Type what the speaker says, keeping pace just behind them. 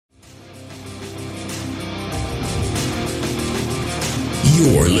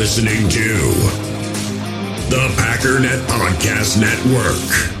You're listening to the Packernet Podcast Network.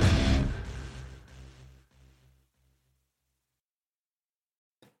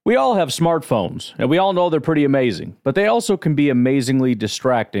 We all have smartphones, and we all know they're pretty amazing, but they also can be amazingly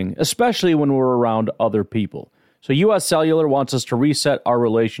distracting, especially when we're around other people. So US Cellular wants us to reset our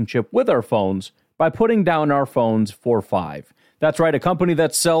relationship with our phones by putting down our phones for $5. That's right, a company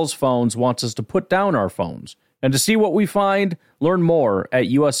that sells phones wants us to put down our phones. And to see what we find, learn more at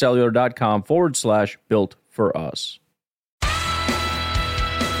uscellular.com/built for us.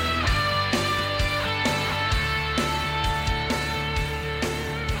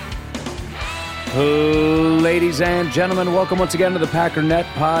 Ladies and gentlemen, welcome once again to the Packernet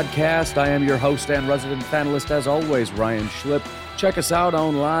Podcast. I am your host and resident panelist, as always, Ryan Schlip. Check us out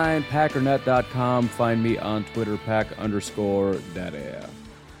online, packernet.com. Find me on Twitter, pack_daddy.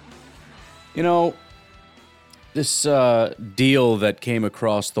 You know, this deal that came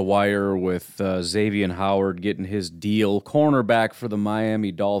across the wire with Xavier Howard getting his deal, cornerback for the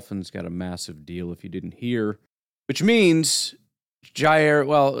Miami Dolphins, got a massive deal if you didn't hear, which means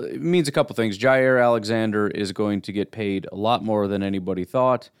it means a couple things. Jaire Alexander is going to get paid a lot more than anybody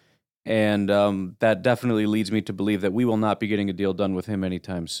thought, and that definitely leads me to believe that we will not be getting a deal done with him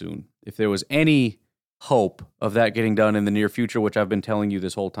anytime soon. If there was any hope of that getting done in the near future, which I've been telling you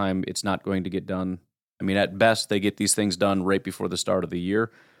this whole time, it's not going to get done. I mean, at best, they get these things done right before the start of the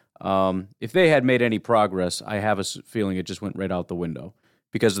year. If they had made any progress, I have a feeling it just went right out the window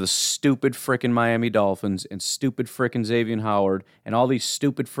because of the stupid frickin' Miami Dolphins and stupid frickin' Xavier Howard and all these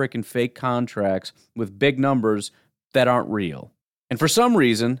stupid frickin' fake contracts with big numbers that aren't real. And for some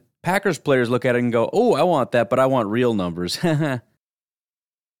reason, Packers players look at it and go, oh, I want that, but I want real numbers.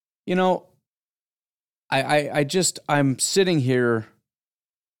 You know, I'm sitting here.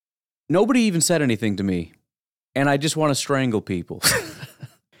 Nobody even said anything to me, and I just want to strangle people.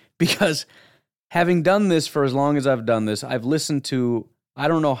 Because having done this for as long as I've done this, I've listened to, I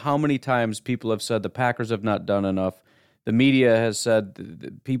don't know how many times people have said the Packers have not done enough. The media has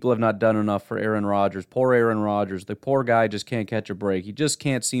said people have not done enough for Aaron Rodgers. Poor Aaron Rodgers. The poor guy just can't catch a break. He just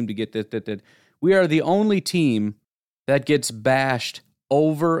can't seem to get that. We are the only team that gets bashed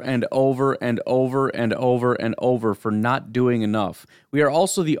over and over and over and over and over for not doing enough. We are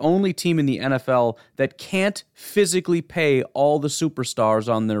also the only team in the NFL that can't physically pay all the superstars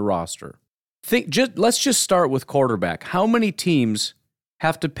on their roster. Let's just start with quarterback. How many teams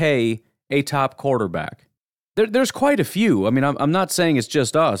have to pay a top quarterback? There's quite a few. I mean, I'm not saying it's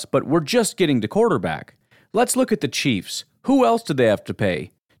just us, but we're just getting to quarterback. Let's look at the Chiefs. Who else do they have to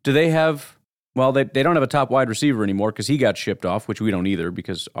pay? Do they have... Well, they don't have a top wide receiver anymore because he got shipped off, which we don't either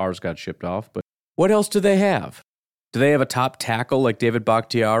because ours got shipped off. But what else do they have? Do they have a top tackle like David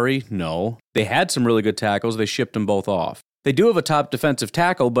Bakhtiari? No. They had some really good tackles. They shipped them both off. They do have a top defensive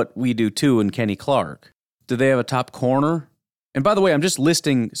tackle, but we do too in Kenny Clark. Do they have a top corner? And by the way, I'm just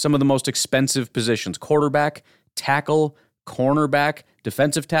listing some of the most expensive positions. Quarterback, tackle, cornerback,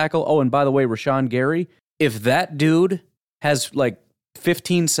 defensive tackle. Oh, and by the way, Rashawn Gary, if that dude has like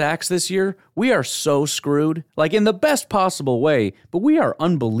 15 sacks this year, we are so screwed. Like in the best possible way, but we are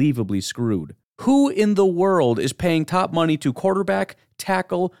unbelievably screwed. Who in the world is paying top money to quarterback,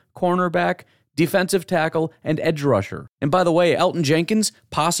 tackle, cornerback, defensive tackle, and edge rusher? And by the way, Elton Jenkins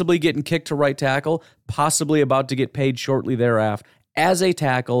possibly getting kicked to right tackle, possibly about to get paid shortly thereafter as a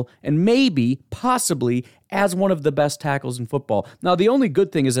tackle, and maybe, possibly, as one of the best tackles in football. Now, the only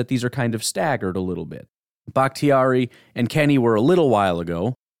good thing is that these are kind of staggered a little bit. Bakhtiari and Kenny were a little while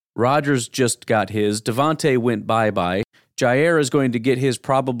ago. Rodgers just got his. Devontae went bye-bye. Jaire is going to get his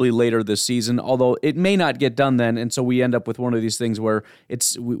probably later this season, although it may not get done then, and so we end up with one of these things where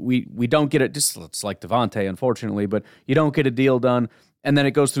we don't get it. It's like Devontae, unfortunately, but you don't get a deal done, and then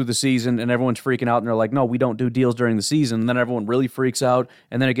it goes through the season, and everyone's freaking out, and they're like, no, we don't do deals during the season, and then everyone really freaks out,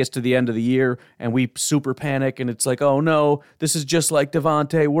 and then it gets to the end of the year, and we super panic, and it's like, oh no, this is just like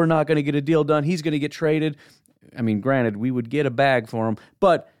Devontae, we're not going to get a deal done, he's going to get traded. I mean, granted, we would get a bag for him,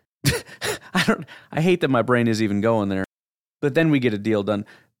 but I hate that my brain is even going there. But then we get a deal done.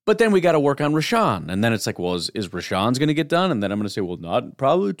 But then we got to work on Rashawn. And then it's like, well, is Rashawn's going to get done? And then I'm going to say, well, not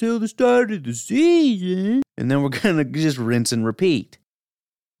probably till the start of the season. And then we're going to just rinse and repeat.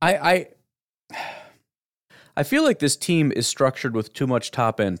 I feel like this team is structured with too much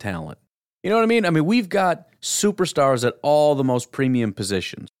top-end talent. You know what I mean? I mean, we've got superstars at all the most premium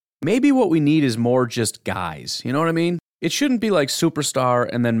positions. Maybe what we need is more just guys. You know what I mean? It shouldn't be like superstar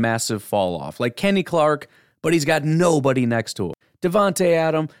and then massive fall off. Like Kenny Clark, but he's got nobody next to him. Devontae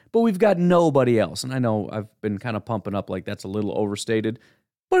Adams, but we've got nobody else. And I know I've been kind of pumping up like that's a little overstated,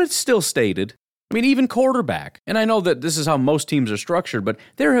 but it's still stated. I mean, even quarterback. And I know that this is how most teams are structured, but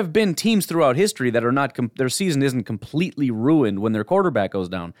there have been teams throughout history that are not, their season isn't completely ruined when their quarterback goes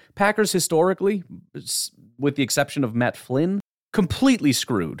down. Packers historically, with the exception of Matt Flynn, completely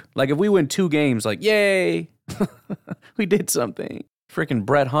screwed. Like if we win 2 games, like, yay, we did something. Freaking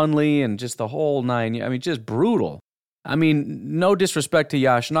Brett Hundley and just the whole 9, I mean, just brutal. I mean, no disrespect to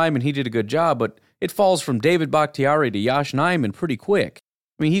Yosh Nijman, he did a good job, but it falls from David Bakhtiari to Yosh Nijman pretty quick.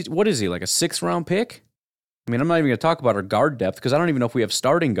 I mean, what is he, like a 6th-round pick? I mean, I'm not even going to talk about our guard depth because I don't even know if we have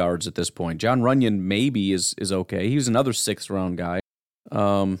starting guards at this point. John Runyon maybe is okay. He was another 6th-round guy.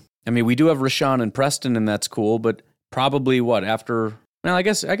 I mean, we do have Rashawn and Preston, and that's cool, but probably after... Well, I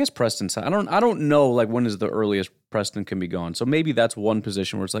guess Preston's... I don't know, like, when is the earliest Preston can be gone. So maybe that's one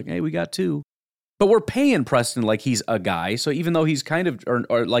position where it's like, hey, we got 2. But we're paying Preston like he's a guy. So even though he's kind of...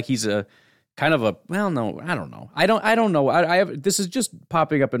 Or like he's a... Kind of a, well, no, I don't know. I don't know. I have, this is just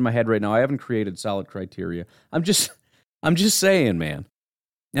popping up in my head right now. I haven't created solid criteria. I'm just saying, man.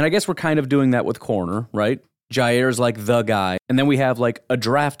 And I guess we're kind of doing that with corner, right? Jair's like the guy. And then we have like a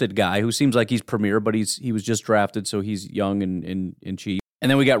drafted guy who seems like he's premier, but he was just drafted, so he's young and cheap.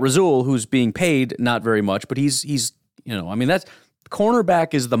 And then we got Rasul, who's being paid not very much, but he's I mean, that's,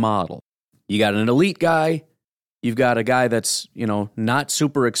 cornerback is the model. You got an elite guy. You've got a guy that's, not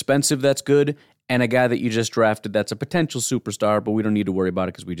super expensive that's good, and a guy that you just drafted that's a potential superstar, but we don't need to worry about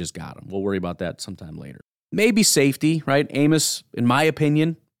it because we just got him. We'll worry about that sometime later. Maybe safety, right? Amos, in my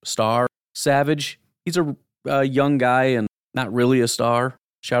opinion, star. Savage, he's a young guy and not really a star.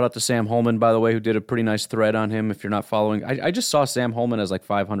 Shout out to Sam Holman, by the way, who did a pretty nice thread on him if you're not following. I just saw Sam Holman has like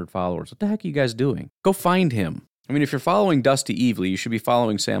 500 followers. What the heck are you guys doing? Go find him. I mean, if you're following Dusty Evely, you should be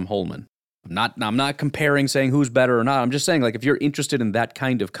following Sam Holman. I'm not comparing saying who's better or not. I'm just saying, like, if you're interested in that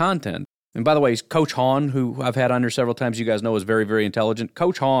kind of content. And by the way, Coach Hahn, who I've had on here several times, you guys know is very, very intelligent.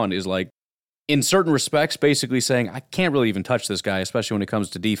 Coach Hahn is like, in certain respects, basically saying, I can't really even touch this guy, especially when it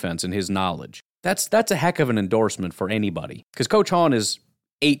comes to defense and his knowledge. That's a heck of an endorsement for anybody. Because Coach Hahn is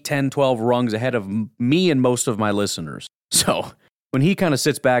 8, 10, 12 rungs ahead of me and most of my listeners. So when he kind of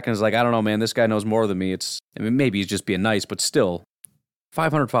sits back and is like, I don't know, man, this guy knows more than me. Maybe he's just being nice, but still,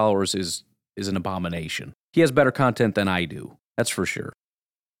 500 followers is an abomination. He has better content than I do. That's for sure.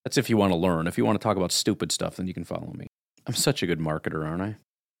 That's if you want to learn. If you want to talk about stupid stuff, then you can follow me. I'm such a good marketer, aren't I?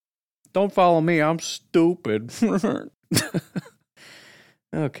 Don't follow me. I'm stupid.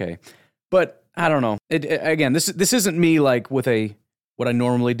 Okay. But I don't know. Again, this isn't me like with what I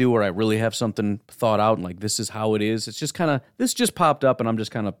normally do where I really have something thought out and like this is how it is. It's just kind of, this just popped up and I'm just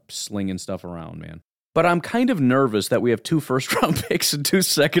kind of slinging stuff around, man. But I'm kind of nervous that we have 2 first-round picks and 2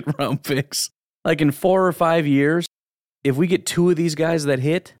 second-round picks. Like in 4 or 5 years, if we get 2 of these guys that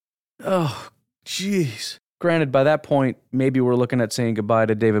hit, oh, jeez. Granted, by that point, maybe we're looking at saying goodbye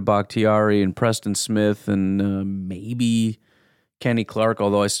to David Bakhtiari and Preston Smith and maybe Kenny Clark,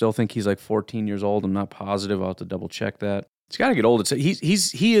 although I still think he's like 14 years old. I'm not positive. I'll have to double-check that. He's got to get old.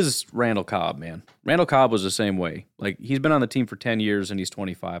 He is Randall Cobb, man. Randall Cobb was the same way. Like, he's been on the team for 10 years and he's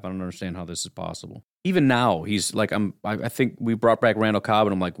 25. I don't understand how this is possible. Even now, he's like, I think we brought back Randall Cobb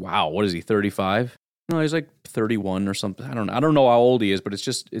and I'm like, wow, what is he, 35? No, he's like 31 or something. I don't know how old he is, but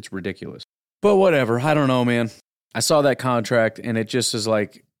it's ridiculous. But whatever. I don't know, man. I saw that contract and it just is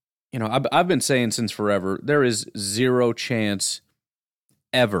like, I've been saying since forever, there is 0 chance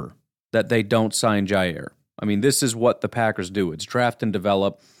ever that they don't sign Jair. I mean, this is what the Packers do. It's draft and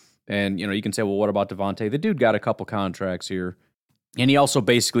develop. And, you can say, well, what about Devontae? The dude got a couple contracts here. And he also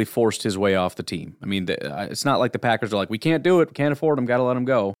basically forced his way off the team. I mean, it's not like the Packers are like, we can't do it, can't afford him, got to let him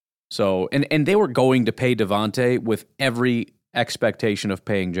go. So, and they were going to pay Devontae with every expectation of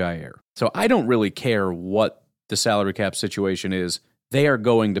paying Jair. So I don't really care what the salary cap situation is. They are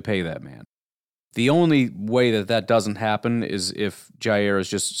going to pay that man. The only way that doesn't happen is if Jair is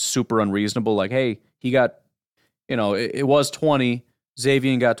just super unreasonable, like, hey, he got, it was 20,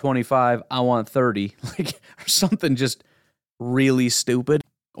 Xavier got 25, I want 30, like, or something just really stupid,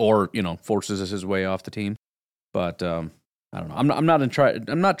 or, forces his way off the team. But I don't know. I'm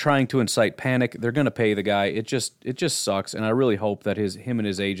not trying to incite panic. They're going to pay the guy. It just sucks, and I really hope that him and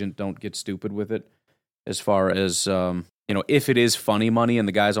his agent don't get stupid with it as far as if it is funny money and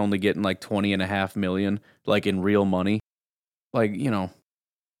the guy's only getting like $20.5 million, like in real money, like,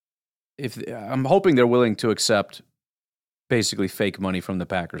 if I'm hoping they're willing to accept basically fake money from the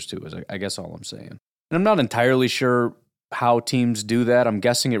Packers too, is I guess all I'm saying. And I'm not entirely sure how teams do that. I'm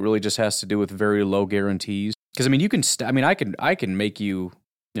guessing it really just has to do with very low guarantees. Because I mean, I can make you,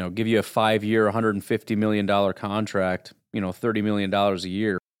 give you a 5-year, $150 million contract, $30 million a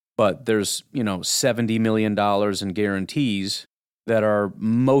year. But there's, $70 million in guarantees that are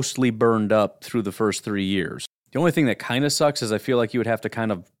mostly burned up through the first 3 years. The only thing that kind of sucks is I feel like you would have to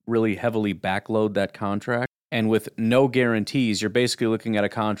kind of really heavily backload that contract. And with no guarantees, you're basically looking at a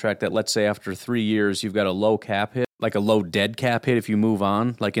contract that, let's say after 3 years, you've got a low cap hit, like a low dead cap hit if you move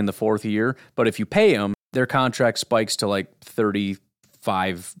on, like in the fourth year. But if you pay them, their contract spikes to like $35,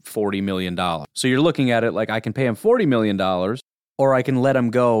 $40 million. So you're looking at it like I can pay him $40 million or I can let him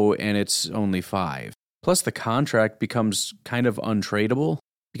go and it's only $5. Plus the contract becomes kind of untradeable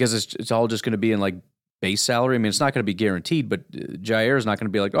because it's all just going to be in like base salary. I mean, it's not going to be guaranteed, but Jair is not going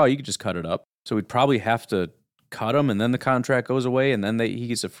to be like, oh, you could just cut it up. So we'd probably have to cut him and then the contract goes away and then he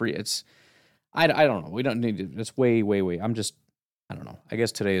gets a free. I don't know. We don't need to. It's way. I don't know. I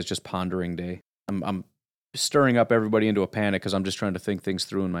guess today is just pondering day. I'm stirring up everybody into a panic because I'm just trying to think things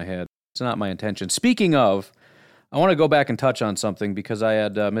through in my head. It's not my intention. Speaking of, I want to go back and touch on something because I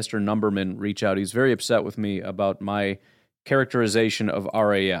had Mr. Numberman reach out. He's very upset with me about my characterization of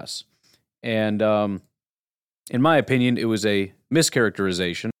RAS. And in my opinion, it was a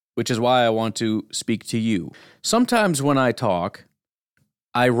mischaracterization, which is why I want to speak to you. Sometimes when I talk,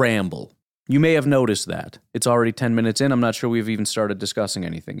 I ramble. You may have noticed that. It's already 10 minutes in. I'm not sure we've even started discussing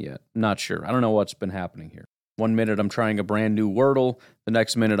anything yet. Not sure. I don't know what's been happening here. 1 minute I'm trying a brand new Wordle. The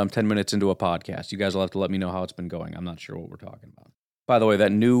next minute I'm 10 minutes into a podcast. You guys will have to let me know how it's been going. I'm not sure what we're talking about. By the way,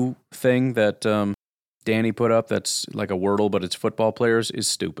 that new thing that Danny put up that's like a Wordle, but it's football players, is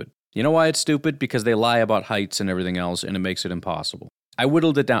stupid. You know why it's stupid? Because they lie about heights and everything else, and it makes it impossible. I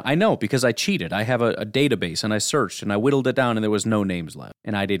whittled it down. I know, because I cheated. I have a database, and I searched, and I whittled it down, and there was no names left,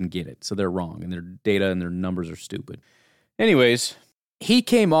 and I didn't get it. So they're wrong, and their data and their numbers are stupid. Anyways, he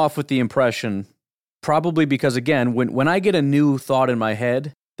came off with the impression, probably because, again, when I get a new thought in my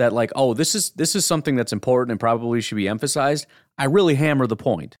head that like, oh, this is something that's important and probably should be emphasized, I really hammer the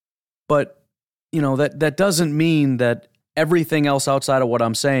point. But, you know, that doesn't mean that everything else outside of what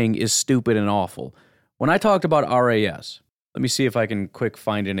I'm saying is stupid and awful. When I talked about RAS, let me see if I can quick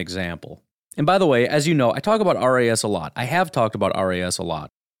find an example. And by the way, as you know, I talk about RAS a lot. I have talked about RAS a lot.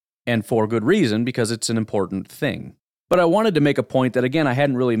 And for good reason, because it's an important thing. But I wanted to make a point that, again, I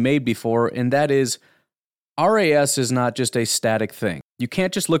hadn't really made before, and that is RAS is not just a static thing. You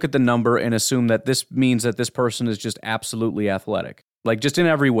can't just look at the number and assume that this means that this person is just absolutely athletic. Like, just in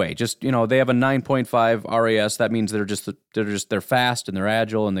every way. Just, you know, they have a 9.5 RAS. That means they're fast and they're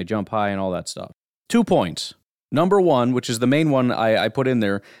agile and they jump high and all that stuff. 2 points. Number one, which is the main one I put in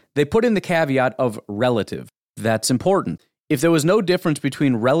there, they put in the caveat of relative. That's important. If there was no difference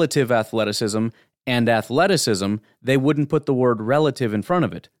between relative athleticism and athleticism, they wouldn't put the word relative in front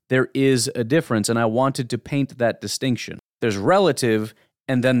of it. There is a difference, and I wanted to paint that distinction. There's relative,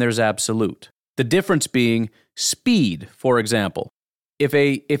 and then there's absolute. The difference being speed, for example. If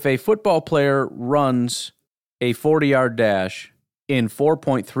a football player runs a 40-yard dash in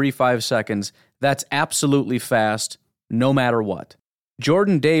 4.35 seconds, that's absolutely fast, no matter what.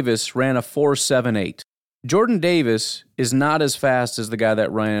 Jordan Davis ran a 4.78. Jordan Davis is not as fast as the guy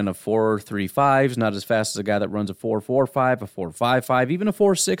that ran a 4.35, is not as fast as the guy that runs a 4.45, a 4.55, even a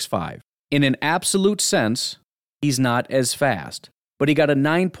 4.65. In an absolute sense, he's not as fast. But he got a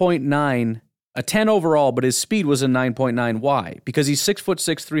 9.9, a 10 overall, but his speed was a 9.9. Why? Because he's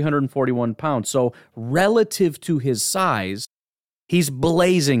 6'6", 341 pounds. So relative to his size, he's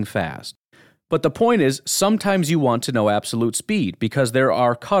blazing fast. But the point is, sometimes you want to know absolute speed because there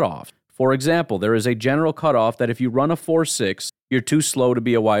are cutoffs. For example, there is a general cutoff that if you run a 4.6, you're too slow to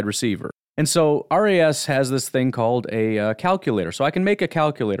be a wide receiver. And so RAS has this thing called a calculator. So I can make a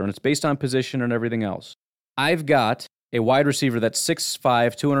calculator, and it's based on position and everything else. I've got a wide receiver that's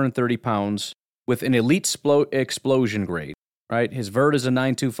 6'5", 230 pounds with an elite explosion grade, right? His vert is a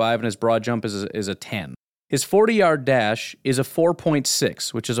 9.25 and his broad jump is a 10. His 40-yard dash is a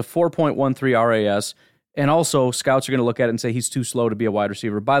 4.6, which is a 4.13 RAS. And also, scouts are going to look at it and say he's too slow to be a wide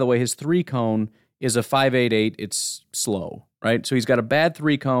receiver. By the way, his 3-cone is a 5.88. It's slow, right? So he's got a bad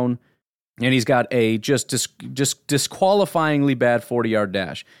 3-cone, and he's got a just disqualifyingly bad 40-yard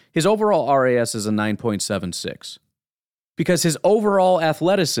dash. His overall RAS is a 9.76. Because his overall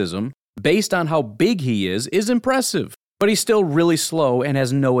athleticism, based on how big he is impressive. But he's still really slow and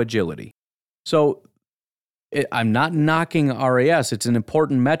has no agility. So I'm not knocking RAS. It's an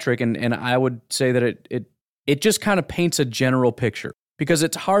important metric, and I would say that it just kind of paints a general picture because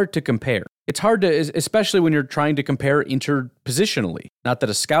it's hard to compare. It's hard to, especially when you're trying to compare interpositionally. Not that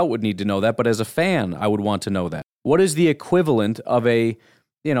a scout would need to know that, but as a fan, I would want to know that. What is the equivalent of a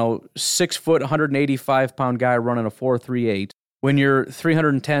 6 foot, 185 pound guy running a 4.38 when you're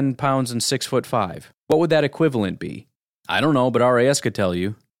 310 pounds and 6'5"? What would that equivalent be? I don't know, but RAS could tell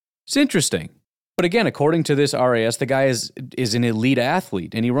you. It's interesting. But again, according to this RAS, the guy is an elite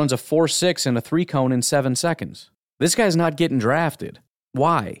athlete, and he runs a 4.6 and a 3-cone in 7 seconds. This guy's not getting drafted.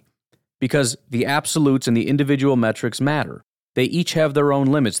 Why? Because the absolutes and the individual metrics matter. They each have their own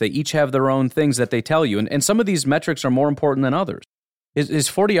limits. They each have their own things that they tell you. And some of these metrics are more important than others. His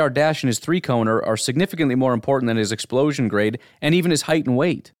 40-yard dash and his 3-cone are significantly more important than his explosion grade and even his height and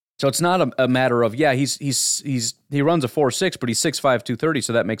weight. So it's not a matter of, yeah, he runs a 4.6, but he's 6'5", 230,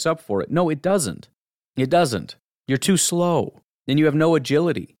 so that makes up for it. No, it doesn't. It doesn't. You're too slow, and you have no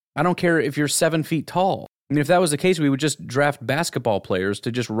agility. I don't care if you're 7 feet tall. I mean, if that was the case, we would just draft basketball players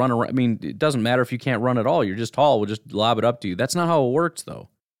to just run around. I mean, it doesn't matter if you can't run at all. You're just tall. We'll just lob it up to you. That's not how it works, though.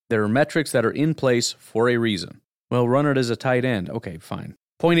 There are metrics that are in place for a reason. Well, run it as a tight end. Okay, fine.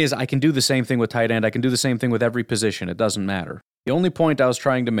 Point is, I can do the same thing with tight end. I can do the same thing with every position. It doesn't matter. The only point I was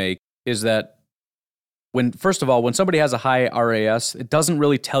trying to make is that first of all, when somebody has a high RAS, it doesn't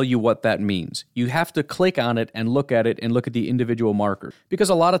really tell you what that means. You have to click on it and look at the individual markers. Because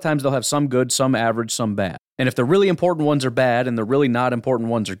a lot of times they'll have some good, some average, some bad. And if the really important ones are bad and the really not important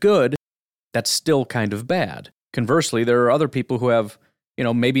ones are good, that's still kind of bad. Conversely, there are other people who have,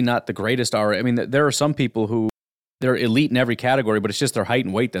 maybe not the greatest RAS. I mean, there are some people who they're elite in every category, but it's just their height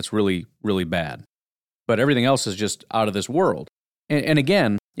and weight that's really, really bad. But everything else is just out of this world. And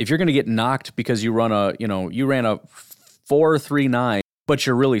again, if you're going to get knocked because you ran a 4.39, but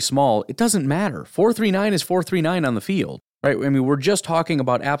you're really small, it doesn't matter. 4.39 is 4.39 on the field, right? I mean, we're just talking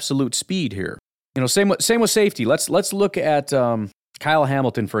about absolute speed here. Same with safety. Let's look at Kyle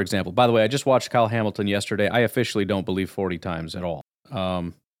Hamilton, for example. By the way, I just watched Kyle Hamilton yesterday. I officially don't believe 40 times at all.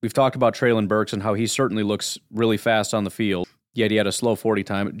 We've talked about Treylon Burks and how he certainly looks really fast on the field. Yet he had a slow 40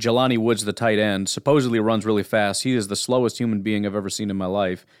 time. Jelani Woods, the tight end, supposedly runs really fast. He is the slowest human being I've ever seen in my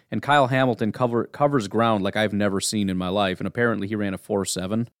life. And Kyle Hamilton covers ground like I've never seen in my life. And apparently he ran a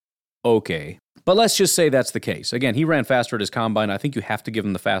 4.7. Okay. But let's just say that's the case. Again, he ran faster at his combine. I think you have to give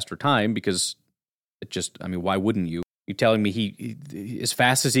him the faster time because why wouldn't you? You telling me he as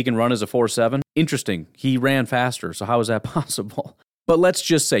fast as he can run as a 4.7? Interesting. He ran faster. So how is that possible? But let's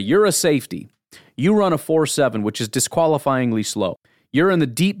just say you're a safety. You run a 4.7, which is disqualifyingly slow. You're in the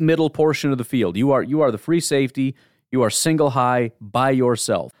deep middle portion of the field. You are the free safety. You are single high by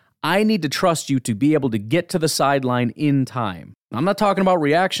yourself. I need to trust you to be able to get to the sideline in time. I'm not talking about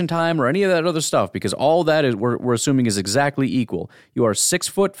reaction time or any of that other stuff because all that is we're assuming is exactly equal. You are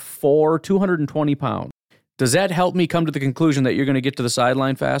 6'4", 220 pounds. Does that help me come to the conclusion that you're going to get to the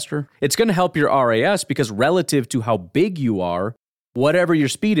sideline faster? It's going to help your RAS because relative to how big you are, whatever your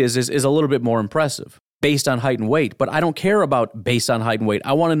speed is a little bit more impressive based on height and weight. But I don't care about based on height and weight.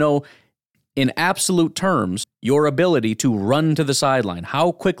 I want to know in absolute terms your ability to run to the sideline.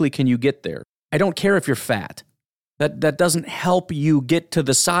 How quickly can you get there? I don't care if you're fat. That doesn't help you get to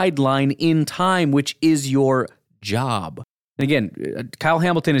the sideline in time, which is your job. And again, Kyle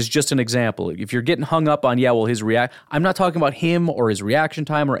Hamilton is just an example. If you're getting hung up on, I'm not talking about him or his reaction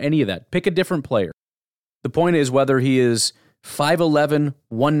time or any of that. Pick a different player. The point is whether he is 5'11",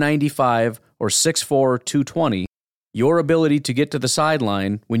 195, or 6'4", 220, your ability to get to the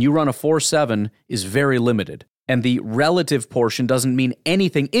sideline when you run a 4.7 is very limited. And the relative portion doesn't mean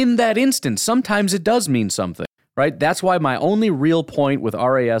anything in that instance. Sometimes it does mean something, right? That's why my only real point with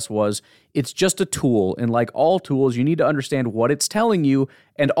RAS was it's just a tool. And like all tools, you need to understand what it's telling you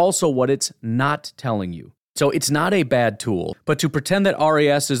and also what it's not telling you. So it's not a bad tool, but to pretend that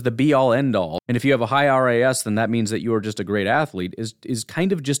RAS is the be-all, end-all, and if you have a high RAS, then that means that you are just a great athlete, is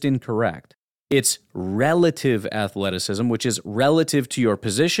kind of just incorrect. It's relative athleticism, which is relative to your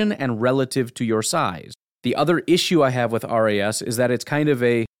position and relative to your size. The other issue I have with RAS is that it's kind of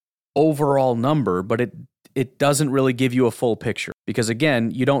a overall number, but it doesn't really give you a full picture. Because again,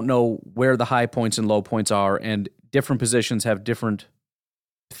 you don't know where the high points and low points are, and different positions have different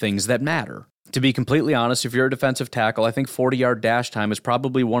things that matter. To be completely honest, if you're a defensive tackle, I think 40-yard dash time is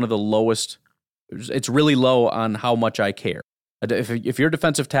probably one of the lowest. It's really low on how much I care. If your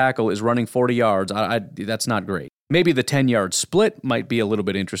defensive tackle is running 40 yards, that's not great. Maybe the 10-yard split might be a little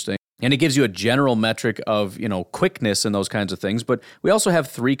bit interesting. And it gives you a general metric of, quickness and those kinds of things. But we also have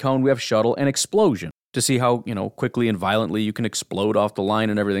 3-cone, we have shuttle, and explosion to see how, quickly and violently you can explode off the line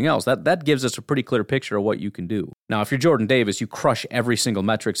and everything else. That gives us a pretty clear picture of what you can do. Now, if you're Jordan Davis, you crush every single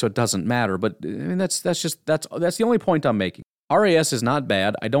metric, so it doesn't matter. But I mean, that's the only point I'm making. RAS is not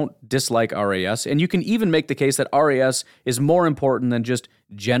bad. I don't dislike RAS. And you can even make the case that RAS is more important than just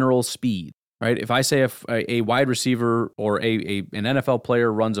general speed, right? If I say a wide receiver or an NFL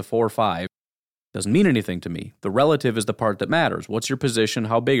player runs a 4.5, doesn't mean anything to me. The relative is the part that matters. What's your position?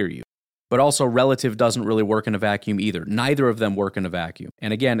 How big are you? But also relative doesn't really work in a vacuum either. Neither of them work in a vacuum.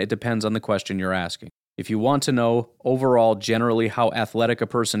 And again, it depends on the question you're asking. If you want to know overall generally how athletic a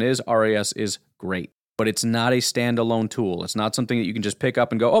person is, RAS is great. But it's not a standalone tool. It's not something that you can just pick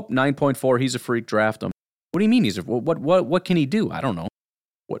up and go, oh, 9.4, he's a freak, draft him. What do you mean what can he do? I don't know.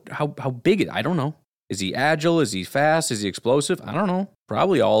 How big? I don't know. Is he agile? Is he fast? Is he explosive? I don't know.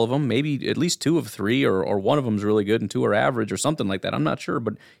 Probably all of them. Maybe at least 2 of 3, or one of them's really good and 2 are average or something like that. I'm not sure,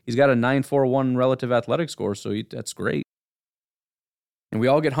 but he's got a 9.41 relative athletic score, so that's great. And we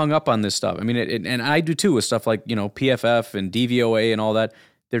all get hung up on this stuff. I mean, and I do too with stuff like, PFF and DVOA and all that.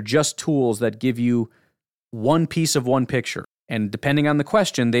 They're just tools that give you one piece of one picture. And depending on the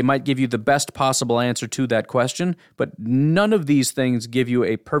question, they might give you the best possible answer to that question, but none of these things give you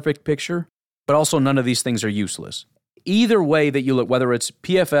a perfect picture, but also none of these things are useless. Either way that you look, whether it's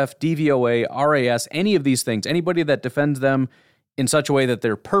PFF, DVOA, RAS, any of these things, anybody that defends them in such a way that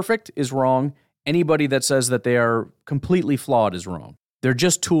they're perfect is wrong. Anybody that says that they are completely flawed is wrong. They're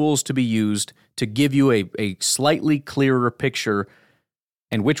just tools to be used to give you a slightly clearer picture,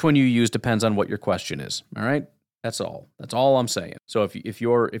 and which one you use depends on what your question is, all right? That's all. That's all I'm saying. So if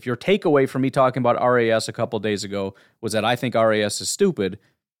your takeaway from me talking about RAS a couple days ago was that I think RAS is stupid,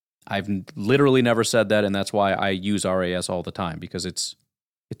 I've literally never said that, and that's why I use RAS all the time, because it's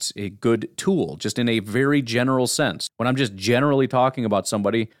a good tool, just in a very general sense. When I'm just generally talking about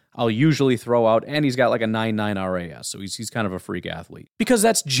somebody, I'll usually throw out, and he's got like a 9.9 RAS, so he's kind of a freak athlete. Because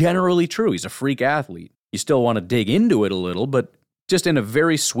that's generally true. He's a freak athlete. You still want to dig into it a little, but just in a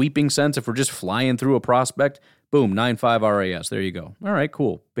very sweeping sense, if we're just flying through a prospect, boom, 9.5 RAS. There you go. All right,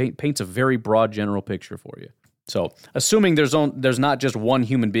 cool. Paints a very broad general picture for you. So, assuming there's not just one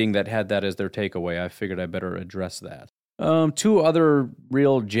human being that had that as their takeaway, I figured I better address that. 2 other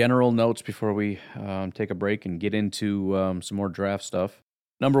real general notes before we take a break and get into some more draft stuff.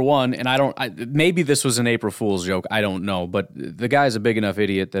 Number 1, and maybe this was an April Fool's joke, I don't know, but the guy's a big enough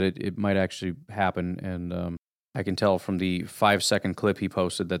idiot that it might actually happen, and I can tell from the 5-second clip he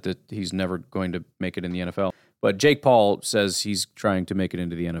posted that he's never going to make it in the NFL. But Jake Paul says he's trying to make it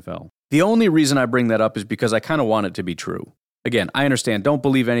into the NFL. The only reason I bring that up is because I kind of want it to be true. Again, I understand, don't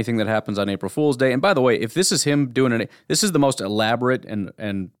believe anything that happens on April Fool's Day. And by the way, if this is him doing it, this is the most elaborate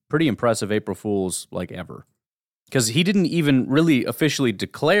and pretty impressive April Fool's like ever. Because he didn't even really officially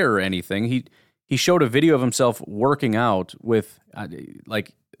declare anything. He showed a video of himself working out with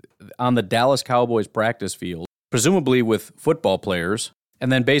like on the Dallas Cowboys practice field, presumably with football players,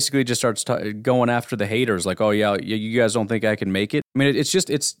 and then basically just starts going after the haters, like, oh yeah, you guys don't think I can make it? I mean,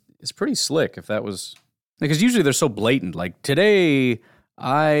 it's pretty slick if that was, because usually they're so blatant, like, today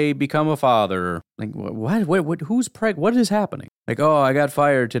I become a father. Like, what who's pregnant? What is happening? Like, oh, I got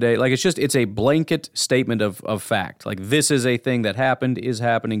fired today. Like, it's a blanket statement of fact. Like, this is a thing that happened, is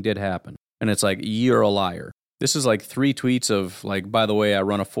happening, did happen. And it's like, you're a liar. This is like 3 tweets of, like, by the way, I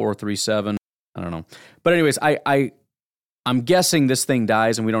run a 4.37. I don't know. But anyways, I'm guessing this thing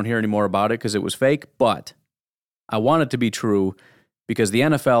dies and we don't hear any more about it because it was fake, but I want it to be true because the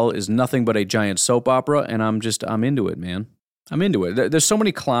NFL is nothing but a giant soap opera, and I'm into it, man. I'm into it. There's so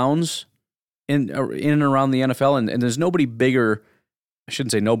many clowns in and around the NFL, and there's nobody bigger. I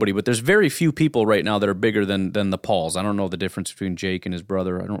shouldn't say nobody, but there's very few people right now that are bigger than the Pauls. I don't know the difference between Jake and his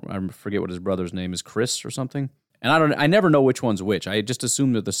brother. I forget what his brother's name is, Chris or something. And I never know which one's which. I just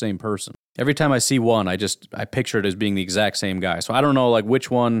assume they're the same person. Every time I see one, I picture it as being the exact same guy. So I don't know like which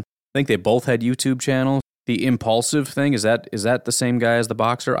one. I think they both had YouTube channels. The Impulsive thing, is that the same guy as the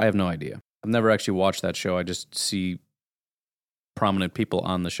boxer? I have no idea. I've never actually watched that show. I just see prominent people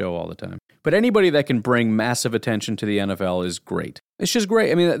on the show all the time. But anybody that can bring massive attention to the NFL is great. It's just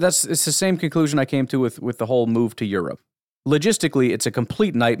great. I mean, it's the same conclusion I came to with the whole move to Europe. Logistically, it's a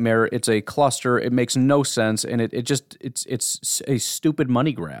complete nightmare. It's a cluster. It makes no sense, and it's a stupid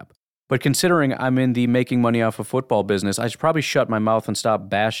money grab. But considering I'm in the making money off of football business, I should probably shut my mouth and stop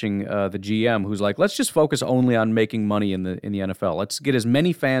bashing the GM who's like, let's just focus only on making money in the NFL. Let's get as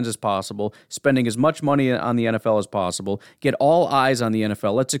many fans as possible, spending as much money on the NFL as possible, get all eyes on the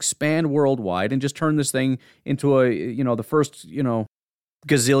NFL. Let's expand worldwide and just turn this thing into the first,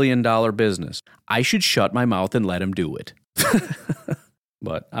 gazillion-dollar business. I should shut my mouth and let him do it.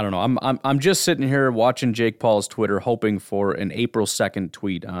 But I don't know. I'm just sitting here watching Jake Paul's Twitter, hoping for an April 2nd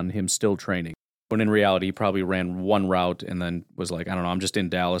tweet on him still training. When in reality, he probably ran one route and then was like, I don't know, I'm just in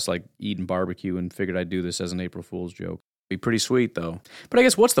Dallas, like eating barbecue, and figured I'd do this as an April Fool's joke. Be pretty sweet though. But I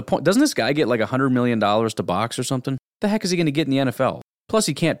guess what's the point? Doesn't this guy get like $100 million to box or something? The heck is he going to get in the NFL? Plus,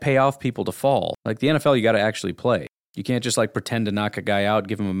 he can't pay off people to fall. Like the NFL, you got to actually play. You can't just like pretend to knock a guy out,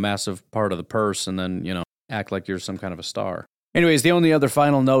 give him a massive part of the purse, and then act like you're some kind of a star. Anyways, the only other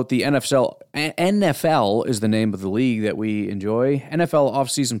final note, the NFL is the name of the league that we enjoy. NFL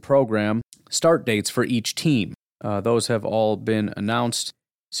offseason program, start dates for each team. Those have all been announced.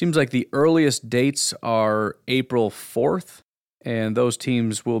 Seems like the earliest dates are April 4th, and those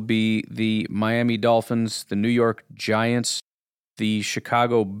teams will be the Miami Dolphins, the New York Giants, the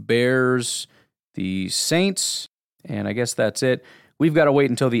Chicago Bears, the Saints, and I guess that's it. We've got to wait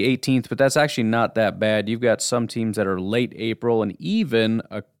until the 18th, but that's actually not that bad. You've got some teams that are late April and even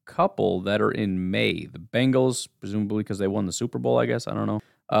a couple that are in May. The Bengals, presumably because they won the Super Bowl, I guess. I don't know.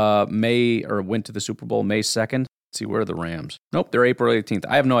 Went to the Super Bowl May 2nd. Let's see, where are the Rams? Nope, they're April 18th.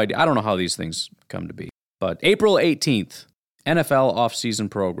 I have no idea. I don't know how these things come to be. But April 18th, NFL offseason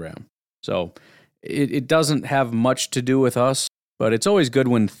program. So it doesn't have much to do with us, but it's always good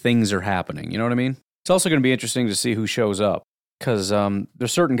when things are happening. You know what I mean? It's also going to be interesting to see who shows up. Because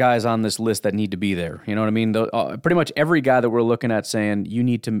there's certain guys on this list that need to be there. You know what I mean? Pretty much every guy that we're looking at saying, you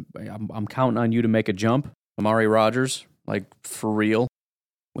need to, I'm counting on you to make a jump. Amari Rodgers, like for real.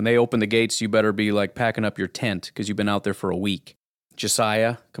 When they open the gates, you better be like packing up your tent because you've been out there for a week.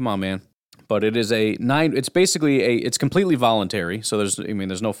 Josiah, come on, man. But it is it's basically it's completely voluntary. So there's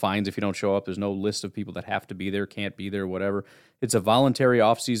no fines if you don't show up. There's no list of people that have to be there, can't be there, whatever. It's a voluntary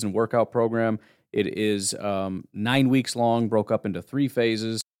off-season workout program. It is 9 weeks long, broke up into 3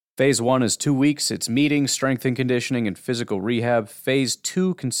 phases. Phase 1 is 2 weeks. It's meetings, strength and conditioning, and physical rehab. Phase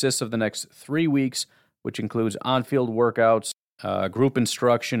 2 consists of the next 3 weeks, which includes on-field workouts, group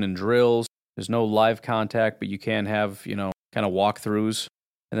instruction, and drills. There's no live contact, but you can have, kind of walkthroughs.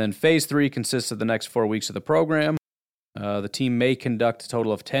 And then Phase 3 consists of the next 4 weeks of the program. The team may conduct a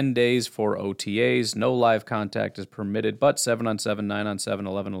total of 10 days for OTAs. No live contact is permitted, but 7-on-7, 9-on-7,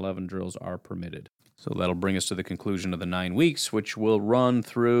 11-11 drills are permitted. So that'll bring us to the conclusion of the 9 weeks, which will run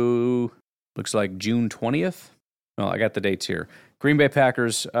through, looks like June 20th. Well, I got the dates here. Green Bay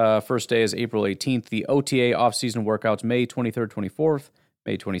Packers, first day is April 18th. The OTA off-season workouts, May 23rd, 24th,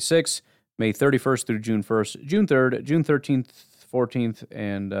 May 26th, May 31st through June 1st, June 3rd, June 13th, 14th,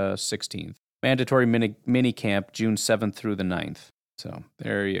 and 16th. Mandatory mini camp, June 7th through the 9th. So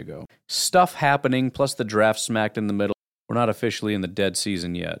there you go. Stuff happening, plus the draft smacked in the middle. We're not officially in the dead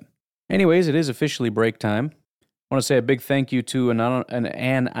season yet. Anyways, it is officially break time. I want to say a big thank you to an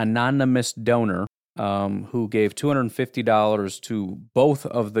anonymous donor who gave $250 to both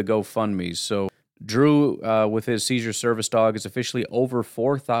of the GoFundMes. So Drew, with his seizure service dog, is officially over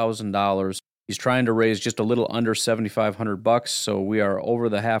 $4,000. He's trying to raise just a little under $7,500, so we are over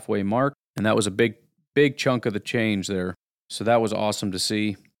the halfway mark. And that was a big chunk of the change there. So that was awesome to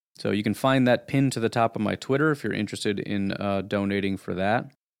see. So you can find that pinned to the top of my Twitter if you're interested in donating for that.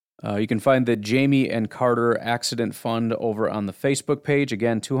 You can find the Jamie and Carter Accident Fund over on the Facebook page.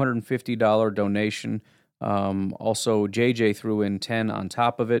 Again, $250 donation. Also, JJ threw in $10 on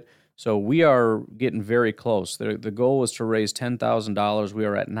top of it. So we are getting very close. The goal was to raise $10,000. We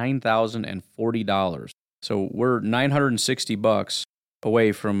are at $9,040. So we're $960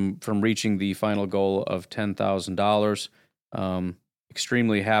 away from reaching the final goal of $10,000.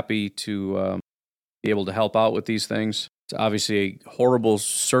 Extremely happy to be able to help out with these things. It's obviously horrible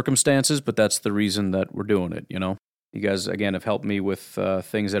circumstances, but that's the reason that we're doing it, You guys, again, have helped me with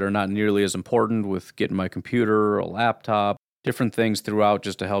things that are not nearly as important, with getting my computer, a laptop, different things throughout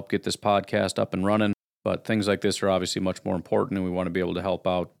just to help get this podcast up and running. But things like this are obviously much more important, and we want to be able to help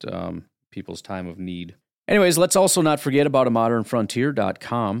out people's time of need. Anyways, let's also not forget about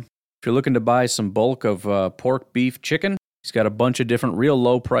modernfrontier.com. If you're looking to buy some bulk of pork, beef, chicken, he's got a bunch of different real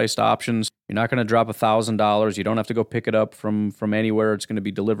low-priced options. You're not going to drop $1,000. You don't have to go pick it up from anywhere. It's going to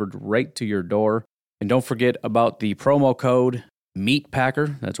be delivered right to your door. And don't forget about the promo code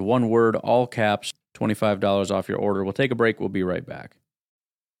MEATPACKER. That's one word, all caps, $25 off your order. We'll take a break. We'll be right back.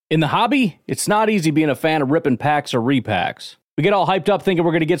 In the hobby, it's not easy being a fan of ripping packs or repacks. We get all hyped up thinking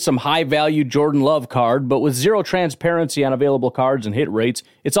we're going to get some high-value Jordan Love card, but with zero transparency on available cards and hit rates,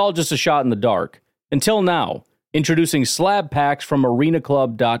 it's all just a shot in the dark. Until now, introducing slab packs from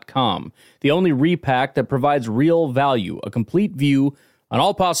arenaclub.com, the only repack that provides real value, a complete view on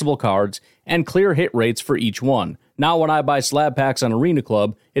all possible cards, and clear hit rates for each one. Now when I buy slab packs on Arena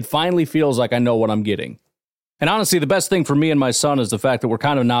Club, it finally feels like I know what I'm getting. And honestly, the best thing for me and my son is the fact that we're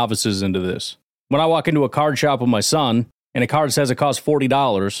kind of novices into this. When I walk into a card shop with my son, and a card says it costs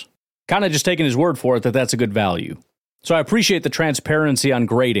 $40, kind of just taking his word for it that that's a good value. So I appreciate the transparency on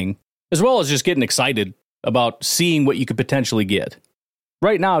grading, as well as just getting excited about seeing what you could potentially get.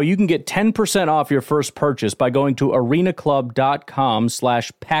 Right now, you can get 10% off your first purchase by going to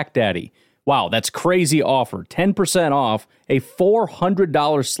arenaclub.com/packdaddy. Wow, that's crazy offer. 10% off a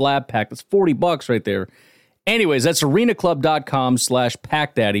 $400 slab pack. That's $40 right there. Anyways, that's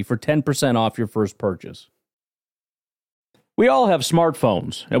arenaclub.com/packdaddy for 10% off your first purchase. We all have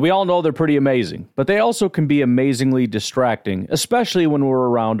smartphones, and we all know they're pretty amazing, but they also can be amazingly distracting, especially when we're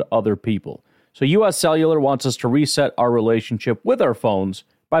around other people. So US Cellular wants us to reset our relationship with our phones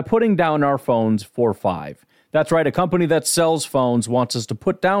by putting down our phones for $5. That's right, a company that sells phones wants us to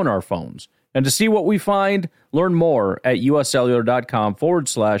put down our phones. And to see what we find, learn more at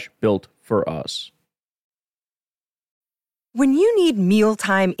uscellular.com/built for us. When you need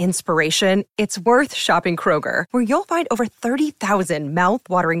mealtime inspiration, it's worth shopping Kroger, where you'll find over 30,000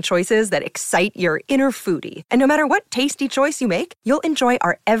 mouth-watering choices that excite your inner foodie. And no matter what tasty choice you make, you'll enjoy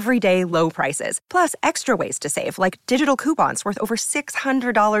our everyday low prices, plus extra ways to save, like digital coupons worth over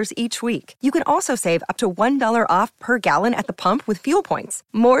 $600 each week. You can also save up to $1 off per gallon at the pump with fuel points.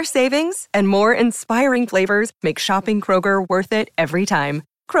 More savings and more inspiring flavors make shopping Kroger worth it every time.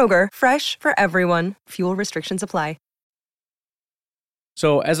 Kroger, fresh for everyone. Fuel restrictions apply.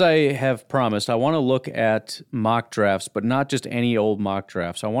 So, as I have promised, I want to look at mock drafts, but not just any old mock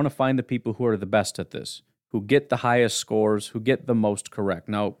drafts. I want to find the people who are the best at this, who get the highest scores, who get the most correct.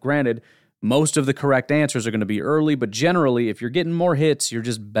 Now, granted, most of the correct answers are going to be early, but generally, if you're getting more hits, you're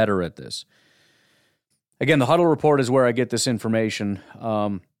just better at this. Again, the Huddle Report is where I get this information.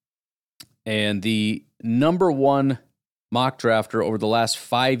 And the number one mock drafter over the last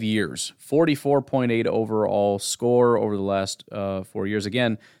 5 years, 44.8 overall score over the last 4 years.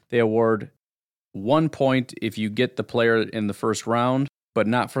 Again, they award 1 point if you get the player in the first round, but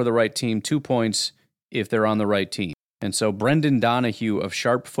not for the right team, 2 points if they're on the right team. And so Brendan Donahue of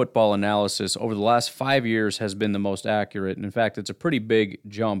Sharp Football Analysis over the last 5 years has been the most accurate. And in fact, it's a pretty big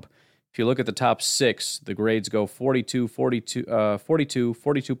jump. If you look at the top 6, the grades go 42, 42, 42,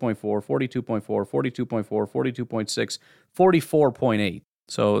 42.4, 42.4, 42.4, 42.6, 44.8.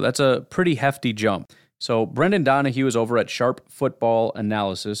 So that's a pretty hefty jump. So Brendan Donahue is over at Sharp Football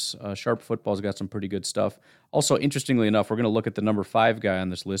Analysis. Sharp Football's got some pretty good stuff. Also, interestingly enough, we're going to look at the number 5 guy on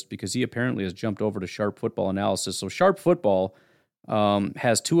this list because he apparently has jumped over to Sharp Football Analysis. So Sharp Football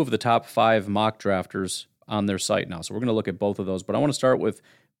has 2 of the top 5 mock drafters on their site now. So we're going to look at both of those. But I want to start with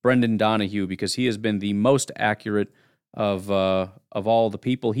Brendan Donahue because he has been the most accurate of all the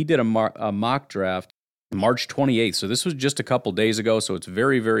people. He did a mock draft March 28th, so this was just a couple days ago, so it's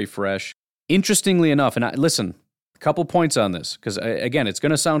very, very fresh. Interestingly enough, and listen, a couple points on this, because again, it's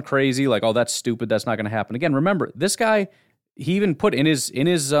going to sound crazy, like, oh, that's stupid, that's not going to happen. Again, remember, this guy, he even put in his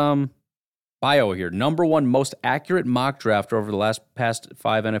bio here, number one most accurate mock drafter over the past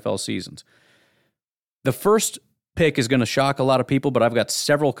 5 NFL seasons. The first pick is going to shock a lot of people, but I've got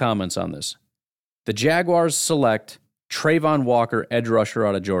several comments on this. The Jaguars select Travon Walker, edge rusher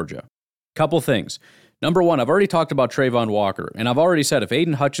out of Georgia. Couple things. Number one, I've already talked about Travon Walker, and I've already said if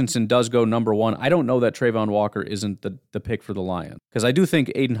Aiden Hutchinson does go number one, I don't know that Travon Walker isn't the pick for the Lions, because I do think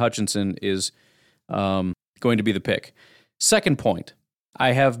Aiden Hutchinson is going to be the pick. Second point,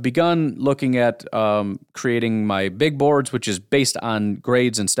 I have begun looking at creating my big boards, which is based on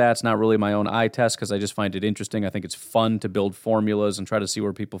grades and stats, not really my own eye test, because I just find it interesting. I think it's fun to build formulas and try to see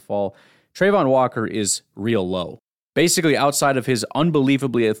where people fall. Travon Walker is real low. Basically, outside of his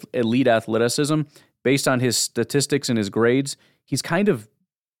unbelievably elite athleticism, based on his statistics and his grades, he's kind of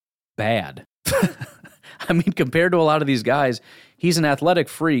bad. I mean, compared to a lot of these guys, he's an athletic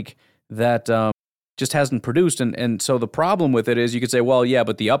freak that just hasn't produced. And so the problem with it is you could say, well, yeah,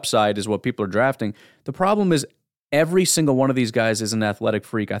 but the upside is what people are drafting. The problem is every single one of these guys is an athletic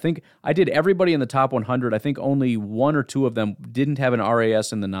freak. I think I did everybody in the top 100. I think only 1 or 2 of them didn't have an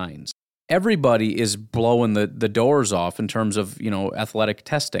RAS in the 9s. Everybody is blowing the doors off in terms of, athletic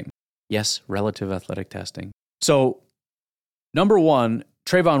testing. Yes, relative athletic testing. So, number one,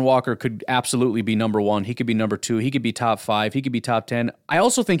 Travon Walker could absolutely be number 1. He could be number 2. He could be top 5. He could be top 10. I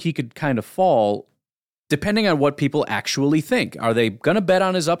also think he could kind of fall depending on what people actually think. Are they going to bet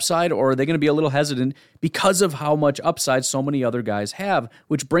on his upside, or are they going to be a little hesitant because of how much upside so many other guys have?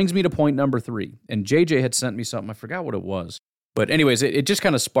 Which brings me to point number 3. And JJ had sent me something. I forgot what it was. But anyways, it just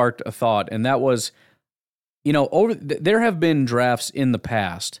kind of sparked a thought, and that was, there have been drafts in the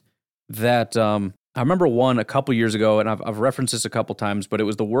past that I remember one a couple years ago, and I've referenced this a couple times, but it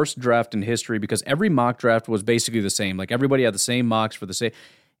was the worst draft in history because every mock draft was basically the same. Like everybody had the same mocks for the same.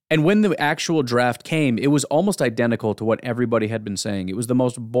 And when the actual draft came, it was almost identical to what everybody had been saying. It was the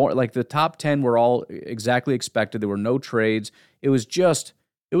most boring. Like the top 10 were all exactly expected. There were no trades. It was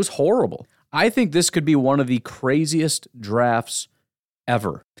horrible. I think this could be one of the craziest drafts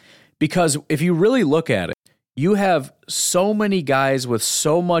ever. Because if you really look at it, you have so many guys with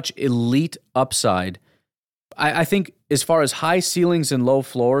so much elite upside. I think as far as high ceilings and low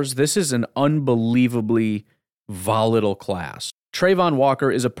floors, this is an unbelievably volatile class. Trayvon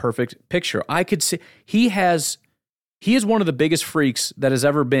Walker is a perfect picture. I could see he is one of the biggest freaks that has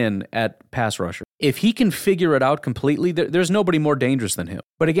ever been at pass rusher. If he can figure it out completely, there's nobody more dangerous than him.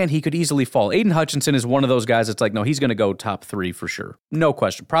 But again, he could easily fall. Aiden Hutchinson is one of those guys that's like, no, he's going to go top 3 for sure. No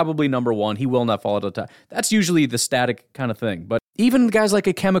question. Probably number 1. He will not fall at the top. That's usually the static kind of thing. But even guys like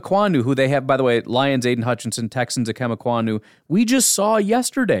Ikem Ekwonu, who they have, by the way, Lions, Aiden Hutchinson, Texans, Ikem Ekwonu, we just saw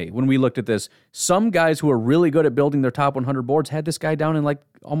yesterday when we looked at this, some guys who are really good at building their top 100 boards had this guy down in like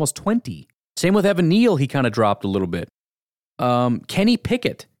almost 20. Same with Evan Neal, he kind of dropped a little bit. Kenny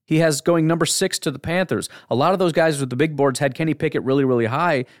Pickett, he has going number 6 to the Panthers. A lot of those guys with the big boards had Kenny Pickett really, really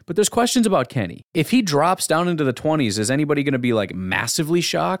high, but there's questions about Kenny. If he drops down into the 20s, is anybody going to be like massively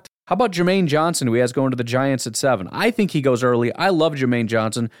shocked? How about Jermaine Johnson, who he has going to the Giants at 7? I think he goes early. I love Jermaine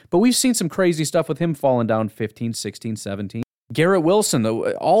Johnson, but we've seen some crazy stuff with him falling down 15, 16, 17. Garrett Wilson,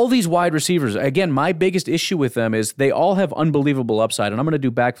 all these wide receivers, again, my biggest issue with them is they all have unbelievable upside, and I'm going to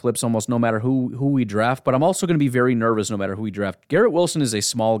do backflips almost no matter who we draft, but I'm also going to be very nervous no matter who we draft. Garrett Wilson is a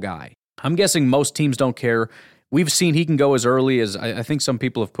small guy. I'm guessing most teams don't care. We've seen he can go as early as, I think some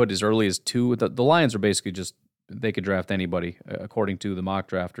people have put as early as 2. The Lions are basically just, they could draft anybody according to the mock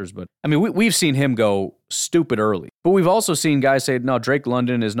drafters, but I mean, we've seen him go stupid early, but we've also seen guys say, no, Drake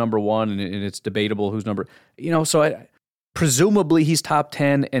London is number 1, and it's debatable who's number, so presumably he's top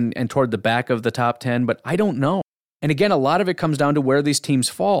 10 and toward the back of the top 10, but I don't know. And again, a lot of it comes down to where these teams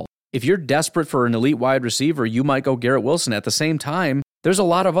fall. If you're desperate for an elite wide receiver, you might go Garrett Wilson. At the same time, there's a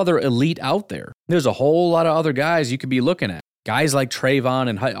lot of other elite out there. There's a whole lot of other guys you could be looking at. Guys like Trayvon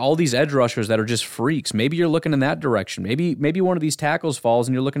and all these edge rushers that are just freaks. Maybe you're looking in that direction. Maybe one of these tackles falls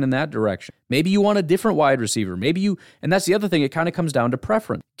and you're looking in that direction. Maybe you want a different wide receiver. And that's the other thing, it kind of comes down to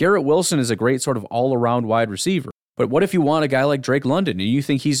preference. Garrett Wilson is a great sort of all-around wide receiver. But what if you want a guy like Drake London and you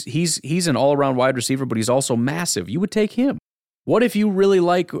think he's an all-around wide receiver, but he's also massive? You would take him. What if you really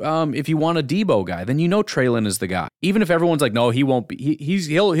like, if you want a Debo guy, then you know Treylon is the guy. Even if everyone's like, no, he won't be.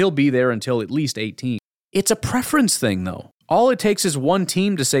 He'll be there until at least 18. It's a preference thing, though. All it takes is one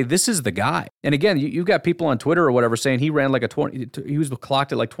team to say, this is the guy. And again, you've got people on Twitter or whatever saying he ran like he was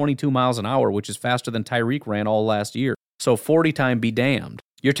clocked at like 22 miles an hour, which is faster than Tyreek ran all last year. So 40 time be damned.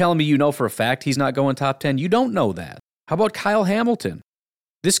 You're telling me you know for a fact he's not going top 10? You don't know that. How about Kyle Hamilton?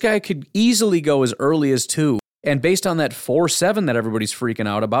 This guy could easily go as early as 2. And based on that 4.7 that everybody's freaking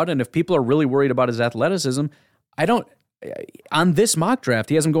out about, and if people are really worried about his athleticism, on this mock draft,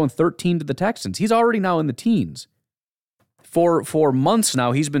 he has him going 13 to the Texans. He's already now in the teens. For months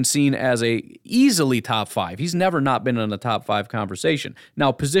now, he's been seen as a easily top 5. He's never not been in a top 5 conversation.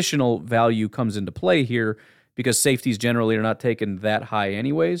 Now, positional value comes into play here because safeties generally are not taken that high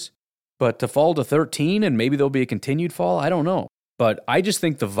anyways. But to fall to 13 and maybe there'll be a continued fall, I don't know. But I just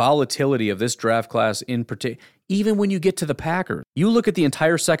think the volatility of this draft class in particular, even when you get to the Packers, you look at the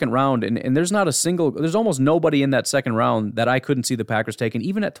entire second round and there's almost nobody in that second round that I couldn't see the Packers taking,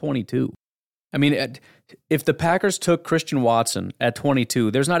 even at 22. I mean, if the Packers took Christian Watson at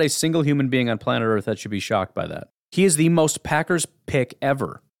 22, there's not a single human being on planet Earth that should be shocked by that. He is the most Packers pick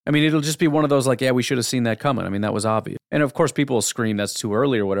ever. I mean, it'll just be one of those like, yeah, we should have seen that coming. I mean, that was obvious. And of course, people will scream that's too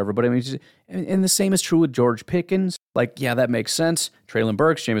early or whatever. But I mean, and the same is true with George Pickens. Like, yeah, that makes sense. Treylon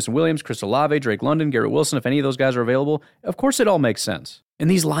Burks, Jameson Williams, Chris Olave, Drake London, Garrett Wilson, if any of those guys are available, of course it all makes sense.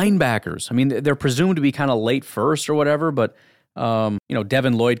 And these linebackers, I mean, they're presumed to be kind of late first or whatever, but,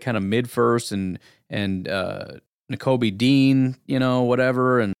 Devin Lloyd kind of mid first and Nakobe Dean,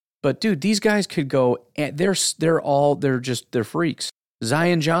 whatever. But dude, these guys could go, they're freaks.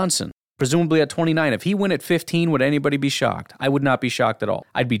 Zion Johnson, presumably at 29. If he went at 15, would anybody be shocked? I would not be shocked at all.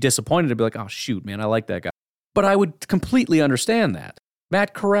 I'd be disappointed to be like, oh, shoot, man, I like that guy. But I would completely understand that.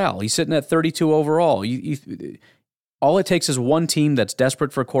 Matt Corral, he's sitting at 32 overall. All it takes is one team that's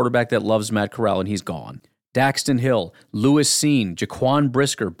desperate for a quarterback that loves Matt Corral, and he's gone. Daxton Hill, Lewis Seen, Jaquan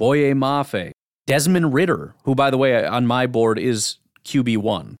Brisker, Boye Mafe, Desmond Ridder, who, by the way, on my board is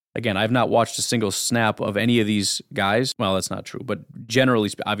QB1. Again, I've not watched a single snap of any of these guys. Well, that's not true, but generally,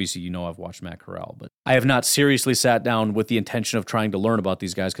 obviously, I've watched Matt Corral, but I have not seriously sat down with the intention of trying to learn about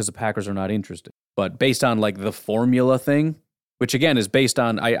these guys because the Packers are not interested. But based on like the formula thing, which again is based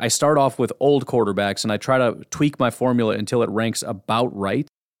on, I start off with old quarterbacks and I try to tweak my formula until it ranks about right.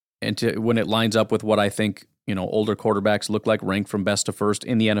 And when it lines up with what I think, older quarterbacks look like ranked from best to first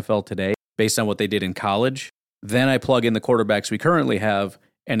in the NFL today, based on what they did in college, then I plug in the quarterbacks we currently have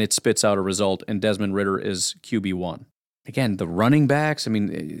and it spits out a result, and Desmond Ridder is QB1. Again, the running backs, I mean,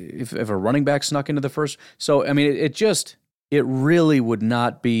 if a running back snuck into the first, so, I mean, it really would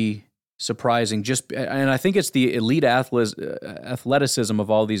not be surprising. And I think it's the elite athleticism of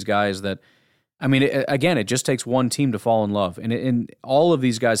all these guys that I mean, again, it just takes one team to fall in love. And all of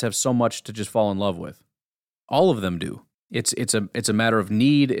these guys have so much to just fall in love with. All of them do. It's a matter of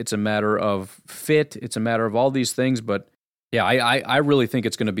need. It's a matter of fit. It's a matter of all these things. But yeah, I really think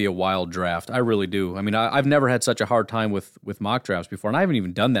it's going to be a wild draft. I really do. I mean, I've never had such a hard time with mock drafts before, and I haven't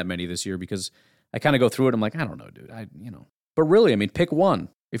even done that many this year because I kind of go through it. I'm like, I don't know, dude. But really, I mean, pick one.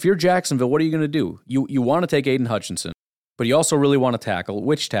 If you're Jacksonville, what are you going to do? You want to take Aiden Hutchinson, but you also really want to tackle.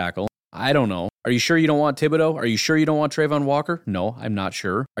 Which tackle? I don't know. Are you sure you don't want Thibodeau? Are you sure you don't want Trayvon Walker? No, I'm not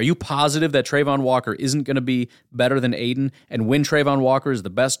sure. Are you positive that Trayvon Walker isn't going to be better than Aiden? And when Trayvon Walker is the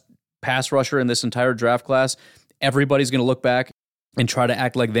best pass rusher in this entire draft class, everybody's going to look back and try to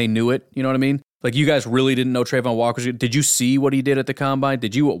act like they knew it. You know what I mean? Like, you guys really didn't know Trayvon Walker. Did you see what he did at the Combine?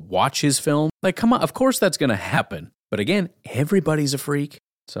 Did you watch his film? Like, come on. Of course that's going to happen. But again, everybody's a freak.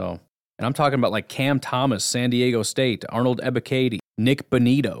 So, and I'm talking about like Cam Thomas, San Diego State, Arnold Ebiketie, Nick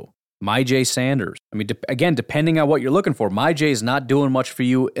Bonito, Myjai Sanders. I mean, again, depending on what you're looking for, Myjai is not doing much for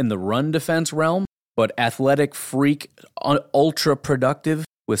you in the run defense realm, but athletic, freak, ultra productive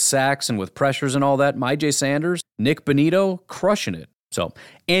with sacks and with pressures and all that. Myjai Sanders, Nick Bonito, crushing it. So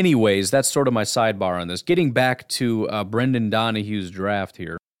anyways, that's sort of my sidebar on this. Getting back to Brendan Donahue's draft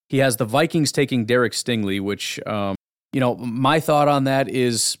here. He has the Vikings taking Derek Stingley, which, my thought on that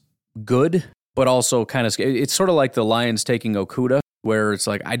is good, but also kind of, it's sort of like the Lions taking Okudah, where it's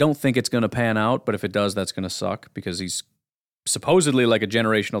like, I don't think it's going to pan out, but if it does, that's going to suck because he's supposedly like a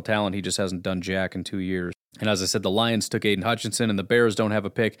generational talent. He just hasn't done jack in 2 years. And as I said, the Lions took Aiden Hutchinson and the Bears don't have a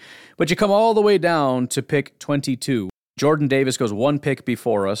pick. But you come all the way down to pick 22. Jordan Davis goes one pick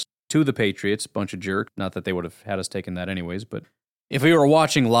before us to the Patriots, bunch of jerk. Not that they would have had us taking that anyways, but if we were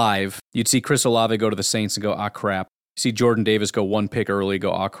watching live, you'd see Chris Olave go to the Saints and go, ah, crap. You see Jordan Davis go one pick early,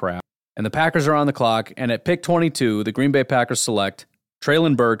 go, ah, crap. And the Packers are on the clock, and at pick 22, the Green Bay Packers select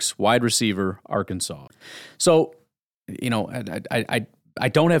Treylon Burks, wide receiver, Arkansas. So, I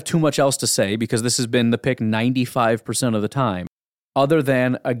don't have too much else to say because this has been the pick 95% of the time. Other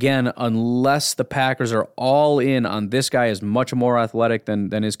than, again, unless the Packers are all in on this guy is much more athletic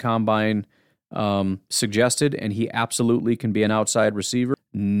than his combine suggested, and he absolutely can be an outside receiver.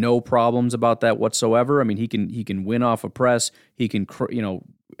 No problems about that whatsoever. I mean, he can win off a press. He can,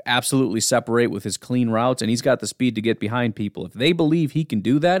 absolutely separate with his clean routes, and he's got the speed to get behind people. If they believe he can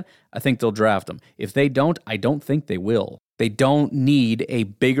do that, I think they'll draft him. If they don't, I don't think they will. They don't need a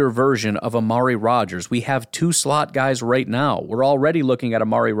bigger version of Amari Rodgers. We have 2 slot guys right now. We're already looking at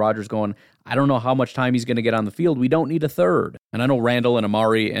Amari Rodgers going, I don't know how much time he's going to get on the field. We don't need a third. And I know Randall and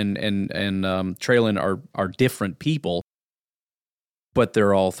Amari and Treylon are different people, but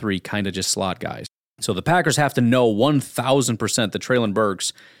they're all 3 kind of just slot guys. So the Packers have to know 1,000% that Treylon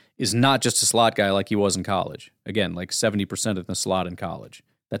Burks is not just a slot guy like he was in college. Again, like 70% in the slot in college.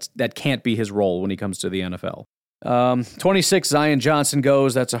 That can't be his role when he comes to the NFL. 26, Zion Johnson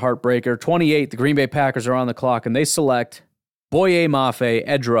goes. That's a heartbreaker. 28, the Green Bay Packers are on the clock, and they select Boye Mafe,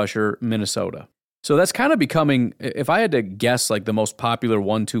 edge rusher, Minnesota. So that's kind of becoming, if I had to guess like the most popular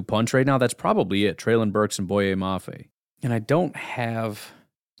 1-2 punch right now, that's probably it, Treylon Burks and Boye Mafe. And I don't have...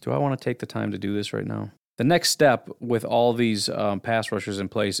 Do I want to take the time to do this right now? The next step with all these pass rushers in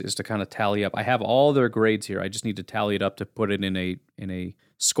place is to kind of tally up. I have all their grades here. I just need to tally it up to put it in a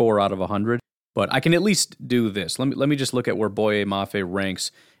score out of 100. But I can at least do this. Let me just look at where Boye Mafe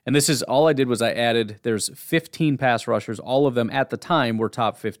ranks. And this is all I did was I added, there's 15 pass rushers. All of them at the time were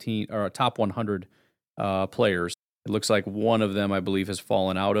top 15 or top 100 players. It looks like one of them, I believe, has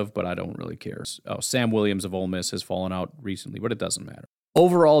fallen out of, but I don't really care. Oh, Sam Williams of Ole Miss has fallen out recently, but it doesn't matter.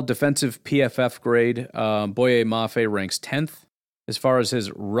 Overall defensive PFF grade, Boye Mafe ranks 10th. As far as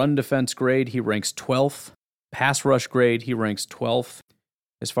his run defense grade, he ranks 12th. Pass rush grade, he ranks 12th.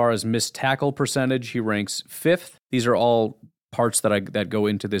 As far as missed tackle percentage, he ranks 5th. These are all parts that go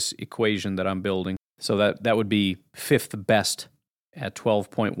into this equation that I'm building. So that would be 5th best at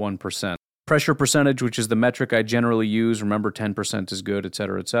 12.1%. Pressure percentage, which is the metric I generally use. Remember, 10% is good, et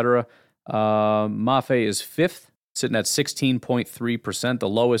cetera, et cetera. Mafe is 5th. Sitting at 16.3%. The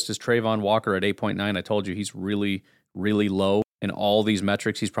lowest is Trayvon Walker at 8.9. I told you he's really, really low in all these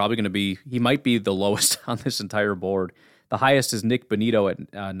metrics. He might be the lowest on this entire board. The highest is Nick Bonito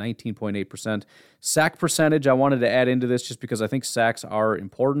at 19.8%. Sack percentage, I wanted to add into this just because I think sacks are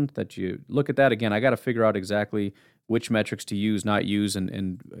important, that you look at that. Again, I got to figure out exactly which metrics to use, not use,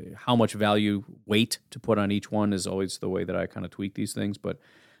 and how much value, weight to put on each one is always the way that I kind of tweak these things. But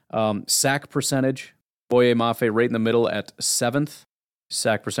sack percentage, Boye Mafe right in the middle at 7th.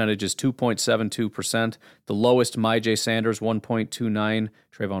 Sack percentage is 2.72%. The lowest, Myjai Sanders, 1.29.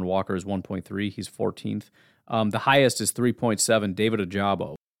 Trayvon Walker is 1.3. He's 14th. The highest is 3.7. David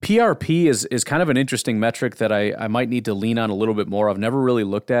Ojabo. PRP is kind of an interesting metric that I might need to lean on a little bit more. I've never really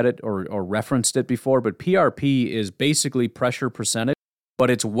looked at it or referenced it before, but PRP is basically pressure percentage, but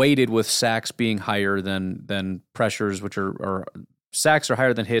it's weighted with sacks being higher than pressures, which are sacks are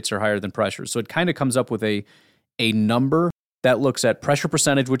higher than hits or higher than pressures. So it kind of comes up with a number that looks at pressure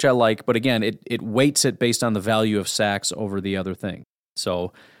percentage, which I like, but again, it weights it based on the value of sacks over the other thing.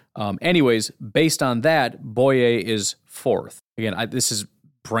 So anyways, based on that, Boye is fourth. Again, this is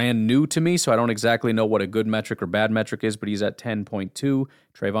brand new to me, so I don't exactly know what a good metric or bad metric is, but he's at 10.2.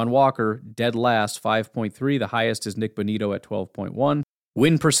 Trayvon Walker, dead last, 5.3. The highest is Nick Bonito at 12.1.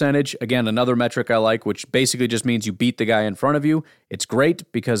 Win percentage, again, another metric I like, which basically just means you beat the guy in front of you. It's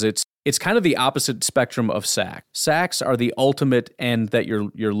great because it's kind of the opposite spectrum of sack. Sacks are the ultimate end that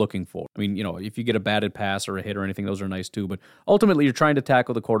you're looking for. I mean, if you get a batted pass or a hit or anything, those are nice too, but ultimately you're trying to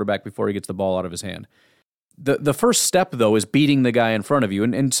tackle the quarterback before he gets the ball out of his hand. The first step, though, is beating the guy in front of you,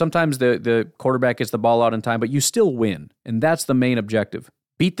 and sometimes the quarterback gets the ball out in time, but you still win, and that's the main objective.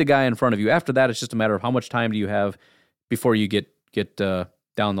 Beat the guy in front of you. After that, it's just a matter of how much time do you have before you get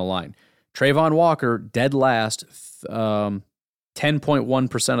down the line. Trayvon Walker, dead last,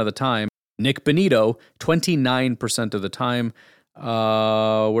 10.1% of the time. Nick Bonito, 29% of the time.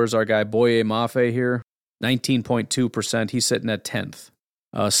 Where's our guy Boye Mafe here? 19.2%. He's sitting at 10th.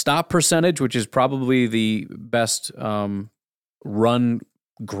 Stop percentage, which is probably the best run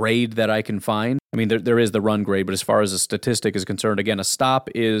grade that I can find. I mean, there is the run grade, but as far as a statistic is concerned, again, a stop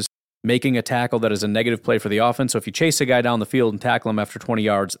is making a tackle that is a negative play for the offense. So if you chase a guy down the field and tackle him after 20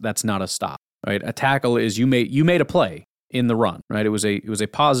 yards, that's not a stop, right? A tackle is you made a play in the run, right? It was a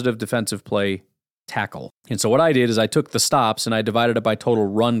positive defensive play tackle. And so what I did is I took the stops and I divided it by total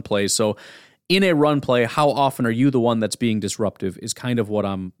run plays. So in a run play, how often are you the one that's being disruptive is kind of what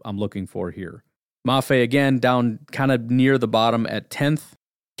I'm looking for here. Mafe, again, down kind of near the bottom at 10th.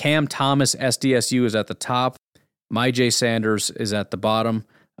 Cam Thomas, SDSU, is at the top. Myjai Sanders is at the bottom.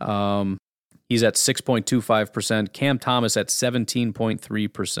 He's at 6.25%. Cam Thomas at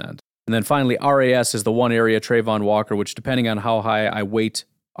 17.3%. And then finally, RAS is the one area, Trayvon Walker, which depending on how high I weight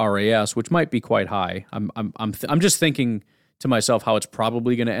RAS, which might be quite high, I'm just thinking to myself how it's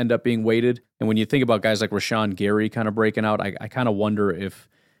probably going to end up being weighted. And when you think about guys like Rashawn Gary kind of breaking out, I kind of wonder if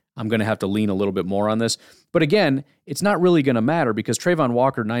I'm going to have to lean a little bit more on this. But again, it's not really going to matter because Trayvon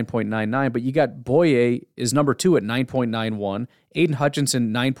Walker, 9.99, but you got Boye is number 2 at 9.91, Aiden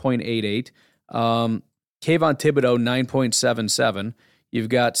Hutchinson, 9.88, Kayvon Thibodeau, 9.77. You've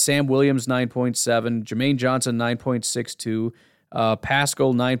got Sam Williams, 9.7, Jermaine Johnson, 9.62,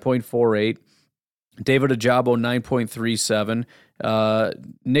 Pascal, 9.48, David Ajabo, 9.37.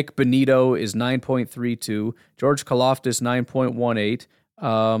 Nick Bonito is 9.32. George Kaloftis, 9.18.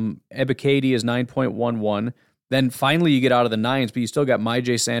 Ebiketie is 9.11. Then finally you get out of the nines, but you still got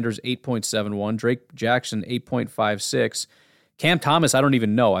Myjai Sanders, 8.71. Drake Jackson, 8.56. Cam Thomas, I don't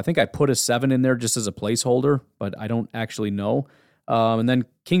even know. I think I put a 7 in there just as a placeholder, but I don't actually know. And then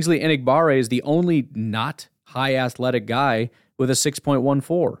Kingsley Enagbare is the only not high athletic guy with a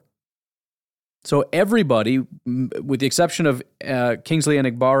 6.14. So everybody, with the exception of Kingsley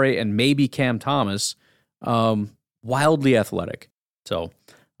Enagbare and maybe Cam Thomas, wildly athletic. So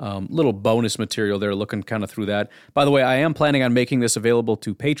little bonus material there, looking kind of through that. By the way, I am planning on making this available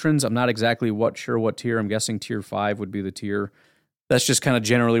to patrons. I'm not exactly sure what tier. I'm guessing tier 5 would be the tier. That's just kind of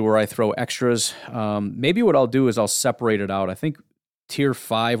generally where I throw extras. Maybe what I'll do is I'll separate it out. I think tier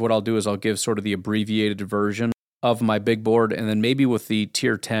 5, what I'll do is I'll give sort of the abbreviated version of my big board, and then maybe with the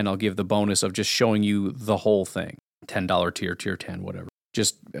tier 10, I'll give the bonus of just showing you the whole thing. $10 tier, tier 10, whatever.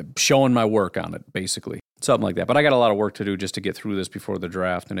 Just showing my work on it, basically. Something like that. But I got a lot of work to do just to get through this before the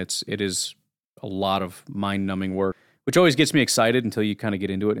draft, and it is a lot of mind-numbing work, which always gets me excited until you kind of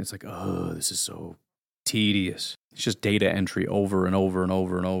get into it, and it's like, oh, this is so tedious. It's just data entry over and over and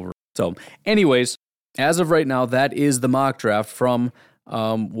over and over. So anyways, as of right now, that is the mock draft from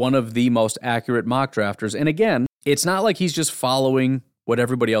one of the most accurate mock drafters. And again, it's not like he's just following what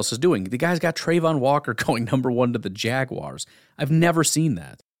everybody else is doing. The guy's got Trayvon Walker going number 1 to the Jaguars. I've never seen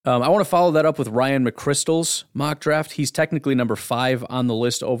that. I want to follow that up with Ryan McChrystal's mock draft. He's technically number 5 on the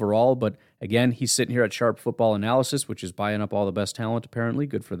list overall, but again, he's sitting here at Sharp Football Analysis, which is buying up all the best talent, apparently.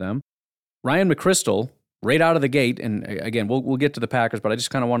 Good for them. Ryan McChrystal, right out of the gate, and again, we'll get to the Packers, but I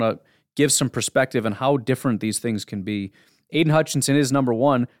just kind of want to give some perspective on how different these things can be. Aiden Hutchinson is number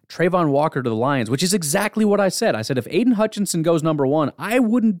 1, Trayvon Walker to the Lions, which is exactly what I said. I said if Aiden Hutchinson goes number 1, I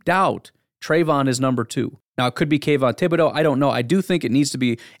wouldn't doubt Trayvon is number 2. Now, it could be Kayvon Thibodeau. I don't know. I do think it needs to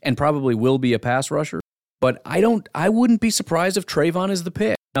be, and probably will be, a pass rusher. But I wouldn't be surprised if Trayvon is the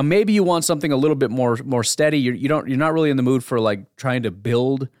pick. Now, maybe you want something a little bit more steady. You're not really in the mood for like trying to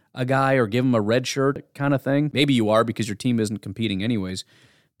build a guy or give him a red shirt kind of thing. Maybe you are because your team isn't competing anyways.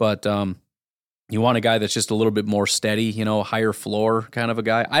 But you want a guy that's just a little bit more steady, higher floor kind of a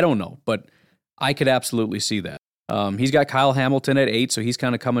guy. I don't know, but I could absolutely see that. He's got Kyle Hamilton at 8, so he's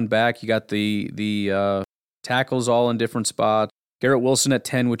kind of coming back. You got the tackles all in different spots. Garrett Wilson at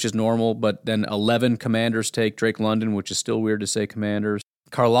 10, which is normal, but then 11 Commanders take Drake London, which is still weird to say Commanders.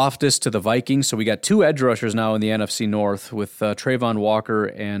 Karlaftis to the Vikings, so we got 2 edge rushers now in the NFC North with Trayvon Walker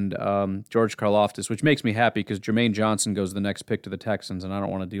and George Karlaftis, which makes me happy because Jermaine Johnson goes the next pick to the Texans, and I don't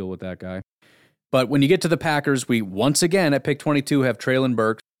want to deal with that guy. But when you get to the Packers, we once again at pick 22 have Treylon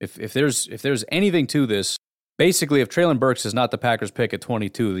Burks. If there's anything to this, basically if Treylon Burks is not the Packers pick at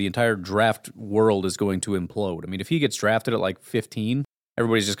 22, the entire draft world is going to implode. I mean, if he gets drafted at like 15,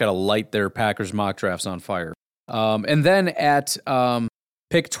 everybody's just got to light their Packers mock drafts on fire. And then at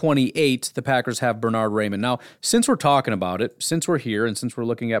pick 28, the Packers have Bernhard Raimann. Now, since we're talking about it, since we're here, and since we're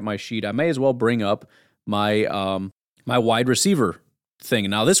looking at my sheet, I may as well bring up my my wide receiver thing.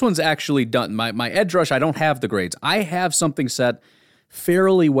 Now, this one's actually done. My edge rush, I don't have the grades. I have something set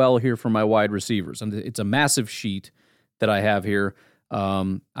fairly well here for my wide receivers. And it's a massive sheet that I have here.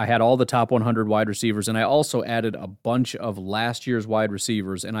 I had all the top 100 wide receivers, and I also added a bunch of last year's wide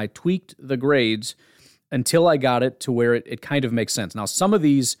receivers, and I tweaked the grades until I got it to where it kind of makes sense. Now, some of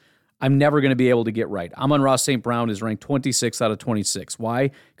these I'm never going to be able to get right. Amon-Ra St. Brown is ranked 26 out of 26.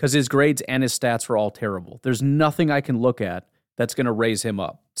 Why? Because his grades and his stats are all terrible. There's nothing I can look at that's going to raise him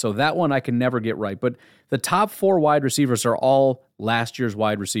up. So that one I can never get right. But the top 4 wide receivers are all last year's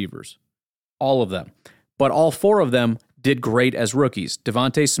wide receivers. All of them. But all 4 of them did great as rookies.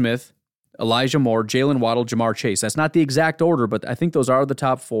 Devontae Smith, Elijah Moore, Jalen Waddle, Jamar Chase. That's not the exact order, but I think those are the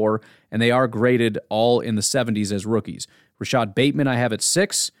top 4, and they are graded all in the 70s as rookies. Rashad Bateman I have at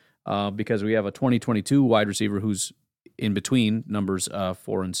 6 because we have a 2022 wide receiver who's in between numbers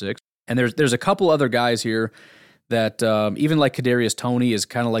 4 and 6. And there's a couple other guys here that even like Kadarius Toney is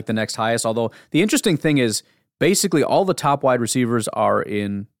kind of like the next highest, although the interesting thing is basically all the top wide receivers are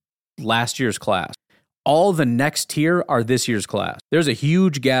in last year's class. All the next tier are this year's class. There's a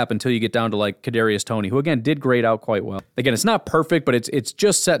huge gap until you get down to like Kadarius Toney, who again did grade out quite well. Again, it's not perfect, but it's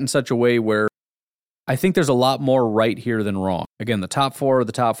just set in such a way where I think there's a lot more right here than wrong. Again, the top 4 are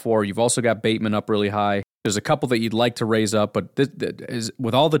the top 4. You've also got Bateman up really high. There's a couple that you'd like to raise up, but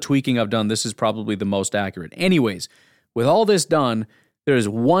with all the tweaking I've done, this is probably the most accurate. Anyways, with all this done, there's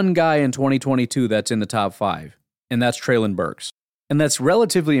one guy in 2022 that's in the top 5, and that's Treylon Burks. And that's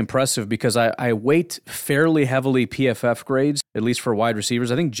relatively impressive because I weight fairly heavily PFF grades, at least for wide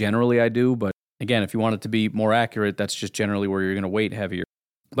receivers. I think generally I do, but again, if you want it to be more accurate, that's just generally where you're going to weight heavier.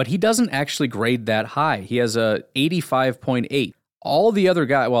 But he doesn't actually grade that high. He has a 85.8. All the other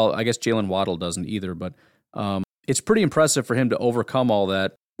guys, well, I guess Jalen Waddle doesn't either, but it's pretty impressive for him to overcome all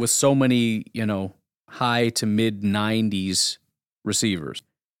that with so many, high to mid 90s receivers.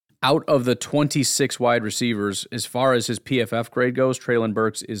 Out of the 26 wide receivers, as far as his PFF grade goes, Treylon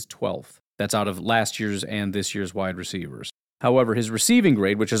Burks is 12th. That's out of last year's and this year's wide receivers. However, his receiving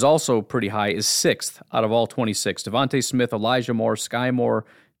grade, which is also pretty high, is 6th out of all 26. Devontae Smith, Elijah Moore, Sky Moore,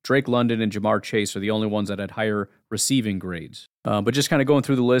 Drake London, and Jamar Chase are the only ones that had higher receiving grades. But just kind of going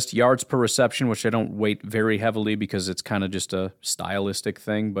through the list, yards per reception, which I don't weight very heavily because it's kind of just a stylistic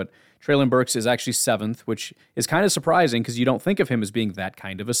thing. But Treylon Burks is actually 7th, which is kind of surprising because you don't think of him as being that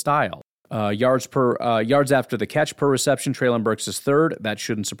kind of a style. Yards after the catch per reception, Treylon Burks is 3rd. That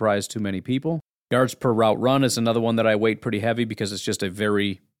shouldn't surprise too many people. Yards per route run is another one that I weight pretty heavy because it's just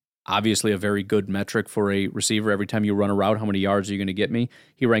obviously a very good metric for a receiver. Every time you run a route, how many yards are you going to get me?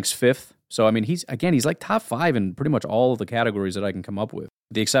 He ranks 5th. So, I mean, he's like top 5 in pretty much all of the categories that I can come up with, with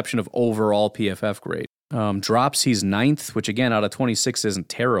the exception of overall PFF grade. Drops, he's 9th, which again, out of 26 isn't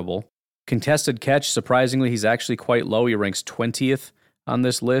terrible. Contested catch, surprisingly, he's actually quite low. He ranks 20th on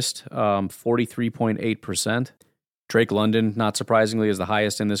this list, 43.8%. Drake London, not surprisingly, is the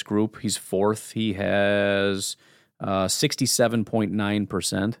highest in this group. He's 4th. He has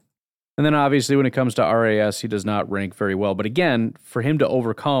 67.9%. And then obviously when it comes to RAS, he does not rank very well. But again, for him to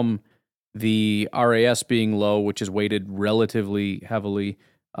overcome the RAS being low, which is weighted relatively heavily,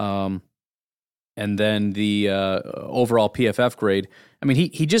 and then the overall PFF grade, I mean,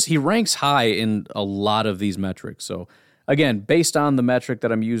 he ranks high in a lot of these metrics. So again, based on the metric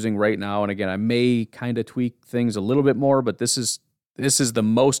that I'm using right now, and again, I may kind of tweak things a little bit more, but this is the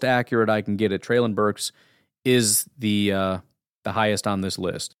most accurate I can get it. Treylon Burks is the highest on this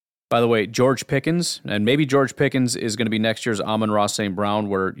list. By the way, George Pickens, and maybe George Pickens is going to be next year's Amon-Ra St. Brown,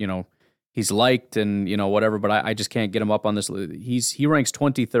 where, he's liked and, whatever, but I just can't get him up on this. He ranks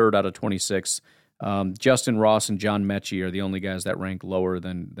 23rd out of 26. Justin Ross and John Mechie are the only guys that rank lower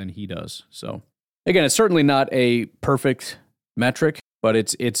than he does. So again, it's certainly not a perfect metric, but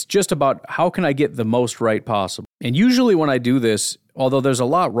it's just about how can I get the most right possible. And usually when I do this, although there's a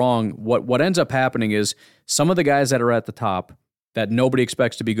lot wrong, what ends up happening is some of the guys that are at the top that nobody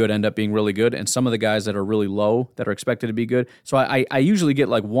expects to be good end up being really good, and some of the guys that are really low that are expected to be good. So I usually get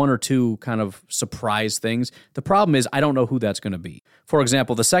like one or two kind of surprise things. The problem is I don't know who that's going to be. For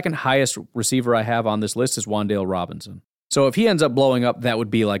example, the second highest receiver I have on this list is Wan'Dale Robinson. So if he ends up blowing up, that would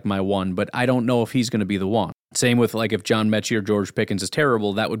be like my one, but I don't know if he's going to be the one. Same with like if John Mechie or George Pickens is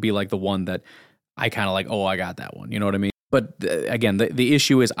terrible, that would be like the one that I kind of like, oh, I got that one. You know what I mean? But again, the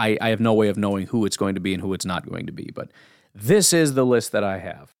issue is I have no way of knowing who it's going to be and who it's not going to be. But this is the list that I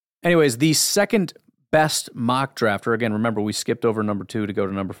have. Anyways, the second best mock drafter, again, remember we skipped over number 2 to go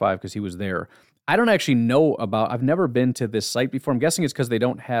to number 5 because he was there. I don't actually know I've never been to this site before. I'm guessing it's because they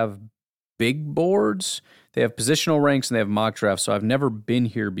don't have big boards. They have positional ranks and they have mock drafts, so I've never been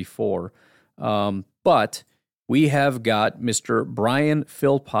here before. But we have got Mr. Brian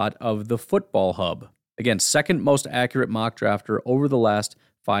Philpott of the Football Hub. Again, second most accurate mock drafter over the last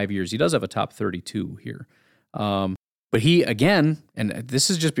 5 years. He does have a top 32 here. But he, again, and this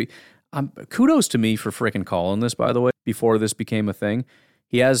is just, kudos to me for freaking calling this, by the way, before this became a thing.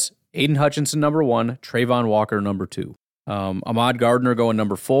 He has Aiden Hutchinson, number 1, Trayvon Walker, number 2. Ahmad Gardner going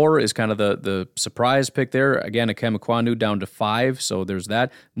number 4 is kind of the surprise pick there. Again, Ikem Ekwonu down to 5, so there's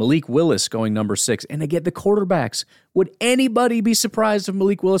that. Malik Willis going number 6. And again, the quarterbacks. Would anybody be surprised if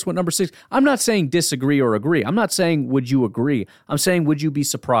Malik Willis went number 6? I'm not saying disagree or agree. I'm not saying would you agree. I'm saying would you be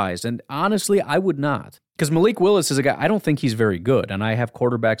surprised? And honestly, I would not. Because Malik Willis is a guy, I don't think he's very good. And I have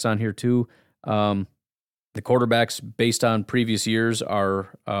quarterbacks on here too. The quarterbacks based on previous years are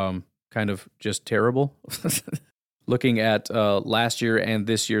kind of just terrible. Looking at last year and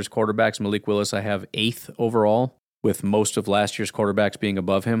this year's quarterbacks, Malik Willis, I have 8th overall, with most of last year's quarterbacks being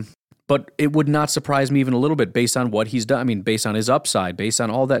above him. But it would not surprise me even a little bit based on what he's done. I mean, based on his upside, based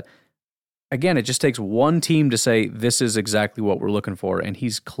on all that. Again, it just takes one team to say, this is exactly what we're looking for, and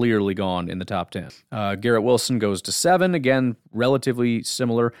he's clearly gone in the top 10. Garrett Wilson goes to 7. Again, relatively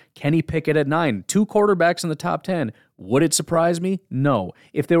similar. Kenny Pickett at 9. 2 quarterbacks in the top 10. Would it surprise me? No.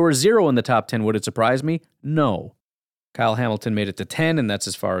 If there were 0 in the top 10, would it surprise me? No. Kyle Hamilton made it to 10, and that's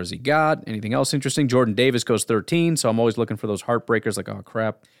as far as he got. Anything else interesting? Jordan Davis goes 13, so I'm always looking for those heartbreakers like, oh,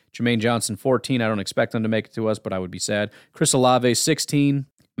 crap. Jermaine Johnson, 14. I don't expect them to make it to us, but I would be sad. Chris Olave, 16.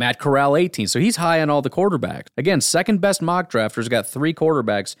 Matt Corral, 18. So he's high on all the quarterbacks. Again, second best mock drafters got 3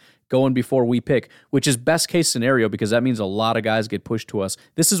 quarterbacks going before we pick, which is best case scenario because that means a lot of guys get pushed to us.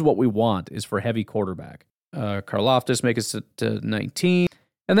 This is what we want, is for heavy quarterback. Karlaftis makes it to 19.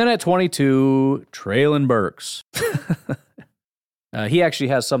 And then at 22, Treylon Burks. He actually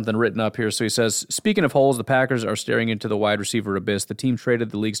has something written up here. So he says, speaking of holes, the Packers are staring into the wide receiver abyss. The team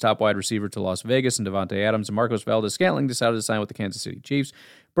traded the league's top wide receiver to Las Vegas, and Devontae Adams and Marcos Valdes-Scantling decided to sign with the Kansas City Chiefs.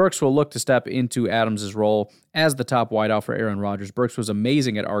 Burks will look to step into Adams' role as the top wideout for Aaron Rodgers. Burks was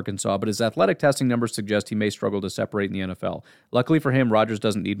amazing at Arkansas, but his athletic testing numbers suggest he may struggle to separate in the NFL. Luckily for him, Rodgers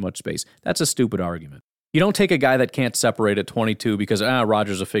doesn't need much space. That's a stupid argument. You don't take a guy that can't separate at 22 because,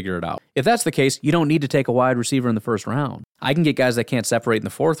 Rodgers will figure it out. If that's the case, you don't need to take a wide receiver in the first round. I can get guys that can't separate in the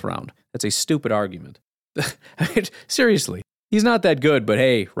 4th round. That's a stupid argument. Seriously. He's not that good, but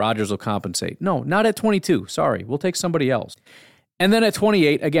hey, Rodgers will compensate. No, not at 22. Sorry, we'll take somebody else. And then at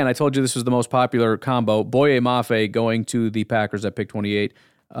 28, again, I told you this was the most popular combo. Boye Mafe going to the Packers at pick 28.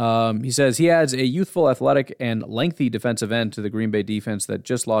 He says he adds a youthful, athletic, and lengthy defensive end to the Green Bay defense that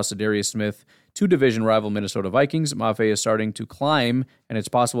just lost to Darius Smith to division rival Minnesota Vikings. Mafe is starting to climb, and it's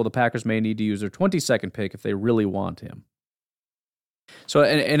possible the Packers may need to use their 22nd pick if they really want him. So,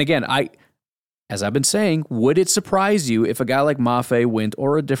 and again, as I've been saying, would it surprise you if a guy like Mafe went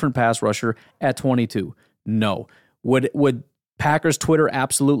or a different pass rusher at 22? No. Would Packers Twitter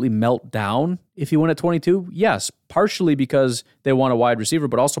absolutely melt down if he went at 22? Yes, partially because they want a wide receiver,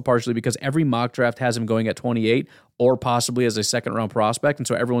 but also partially because every mock draft has him going at 28 or possibly as a second-round prospect, and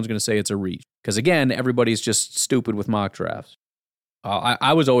so everyone's going to say it's a reach. Because again, everybody's just stupid with mock drafts.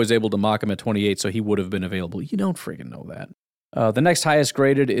 I was always able to mock him at 28, so he would have been available. You don't freaking know that. The next highest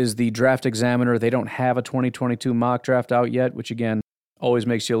graded is the Draft Examiner. They don't have a 2022 mock draft out yet, which again, always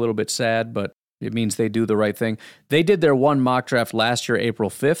makes you a little bit sad, but it means they do the right thing. They did their one mock draft last year,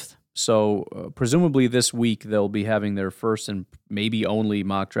 April 5th. So presumably this week they'll be having their first and maybe only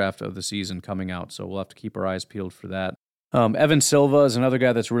mock draft of the season coming out. So we'll have to keep our eyes peeled for that. Evan Silva is another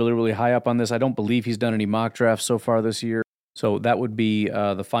guy that's really, really high up on this. I don't believe he's done any mock drafts so far this year. So that would be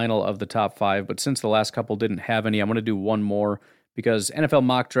the final of the top 5. But since the last couple didn't have any, I'm going to do one more because NFL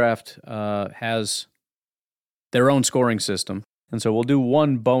Mock Draft has their own scoring system. And so we'll do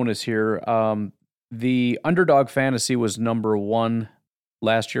one bonus here. The Underdog Fantasy was number 1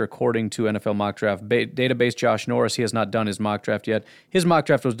 last year, according to NFL Mock Draft database. Josh Norris, he has not done his mock draft yet. His mock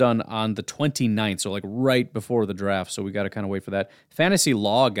draft was done on the 29th, so like right before the draft, so we got to kind of wait for that. Fantasy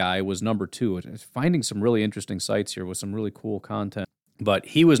Law Guy was number 2. Finding some really interesting sites here with some really cool content. But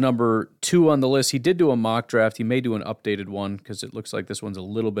he was number 2 on the list. He did do a mock draft. He may do an updated one because it looks like this one's a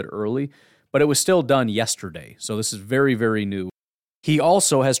little bit early, but it was still done yesterday, so this is very, very new. He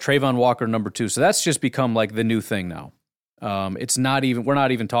also has Trayvon Walker number 2, so that's just become like the new thing now. It's not even, we're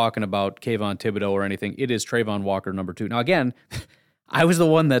not even talking about Kayvon Thibodeau or anything. It is Trayvon Walker number 2. Now, again, I was the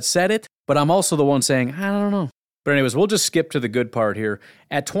one that said it, but I'm also the one saying, I don't know. But anyways, we'll just skip to the good part here.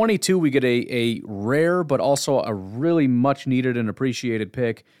 At 22, we get a rare, but also a really much needed and appreciated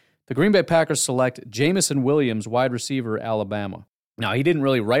pick. The Green Bay Packers select Jameson Williams, wide receiver, Alabama. Now, he didn't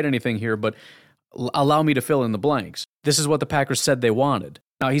really write anything here, but allow me to fill in the blanks. This is what the Packers said they wanted.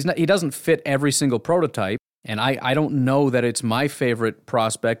 Now, he doesn't fit every single prototype. And I don't know that it's my favorite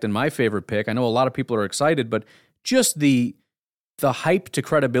prospect and my favorite pick. I know a lot of people are excited, but just the hype to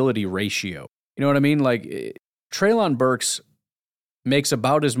credibility ratio. You know what I mean? Like, Treylon Burks makes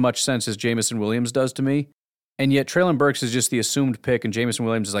about as much sense as Jameson Williams does to me. And yet Treylon Burks is just the assumed pick, and Jameson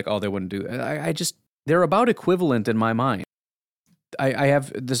Williams is like, oh, they wouldn't do that. They're about equivalent in my mind. I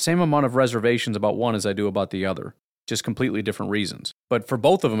have the same amount of reservations about one as I do about the other. Just completely different reasons. But for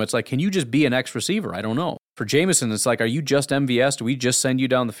both of them, it's like, can you just be an X receiver? I don't know. For Jameson, it's like, are you just MVS? Do we just send you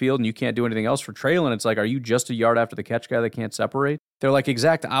down the field and you can't do anything else? For Treylon, it's like, are you just a yard after the catch guy that can't separate? They're like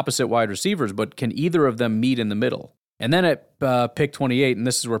exact opposite wide receivers, but can either of them meet in the middle? And then at pick 28, and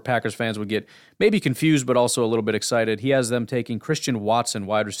this is where Packers fans would get maybe confused, but also a little bit excited. He has them taking Christian Watson,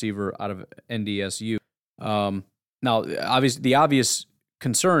 wide receiver out of NDSU. Now, obviously, the obvious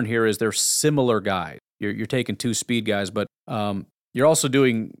concern here is they're similar guys. You're taking 2 speed guys, but you're also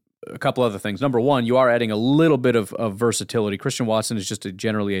doing a couple other things. Number one, you are adding a little bit of versatility. Christian Watson is just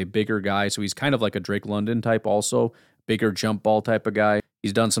generally a bigger guy, so he's kind of like a Drake London type also, bigger jump ball type of guy.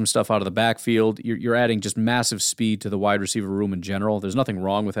 He's done some stuff out of the backfield. You're adding just massive speed to the wide receiver room in general. There's nothing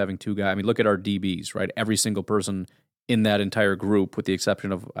wrong with having 2 guys. I mean, look at our DBs, right? Every single person in that entire group, with the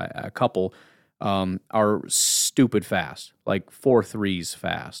exception of a couple, are stupid fast, like 4.3s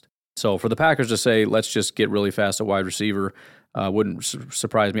fast. So for the Packers to say, let's just get really fast at wide receiver, wouldn't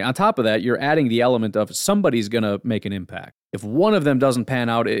surprise me. On top of that, you're adding the element of somebody's going to make an impact. If one of them doesn't pan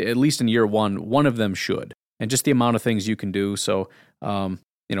out, at least in year one of them should. And just the amount of things you can do. So,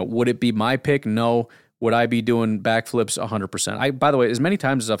 would it be my pick? No. Would I be doing backflips? 100%. By the way, as many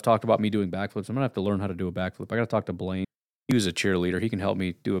times as I've talked about me doing backflips, I'm going to have to learn how to do a backflip. I got to talk to Blaine. He was a cheerleader. He can help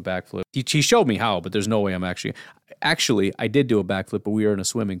me do a backflip. He showed me how, but there's no way I'm actually, I did do a backflip, but we were in a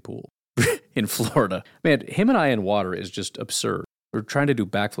swimming pool in Florida. Man, him and I in water is just absurd. We're trying to do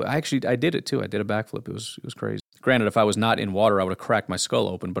backflip. I did it too. I did a backflip. It was crazy. Granted, if I was not in water, I would have cracked my skull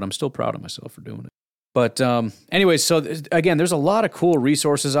open, but I'm still proud of myself for doing it. But anyways, so again, there's a lot of cool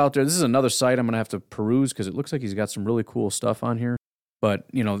resources out there. This is another site I'm going to have to peruse because it looks like he's got some really cool stuff on here. But,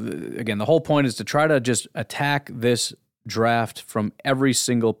 again, the whole point is to try to just attack this draft from every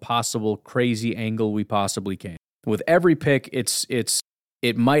single possible crazy angle we possibly can. With every pick,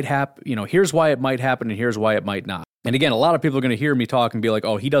 it might happen, here's why it might happen and here's why it might not. And again, a lot of people are going to hear me talk and be like,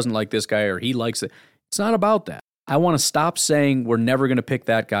 oh, he doesn't like this guy or he likes it. It's not about that. I want to stop saying we're never going to pick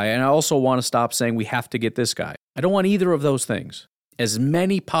that guy. And I also want to stop saying we have to get this guy. I don't want either of those things. As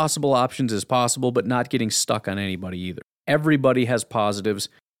many possible options as possible, but not getting stuck on anybody either. Everybody has positives.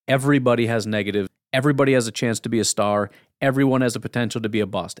 Everybody has negatives. Everybody has a chance to be a star. Everyone has a potential to be a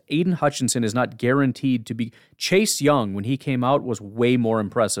bust. Aiden Hutchinson is not guaranteed to be. Chase Young, when he came out, was way more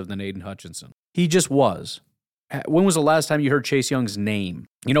impressive than Aiden Hutchinson. He just was. When was the last time you heard Chase Young's name?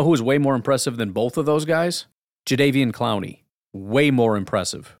 You know who was way more impressive than both of those guys? Jadeveon Clowney. Way more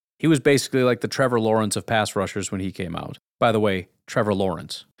impressive. He was basically like the Trevor Lawrence of pass rushers when he came out. By the way, Trevor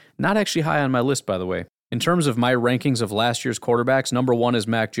Lawrence. Not actually high on my list, by the way. In terms of my rankings of last year's quarterbacks, number 1 is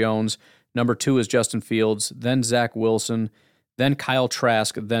Mac Jones. Number 2 is Justin Fields, then Zach Wilson, then Kyle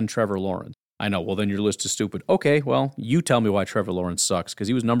Trask, then Trevor Lawrence. I know, well, then your list is stupid. Okay, well, you tell me why Trevor Lawrence sucks, because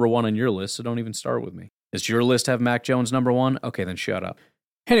he was number 1 on your list, so don't even start with me. Does your list have Mac Jones number 1? Okay, then shut up.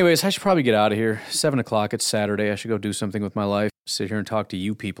 Anyways, I should probably get out of here. 7 o'clock, it's Saturday. I should go do something with my life. Sit here and talk to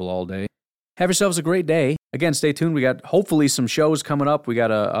you people all day. Have yourselves a great day. Again, stay tuned. We got hopefully some shows coming up. We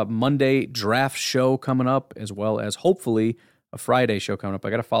got a Monday draft show coming up, as well as hopefully a Friday show coming up. I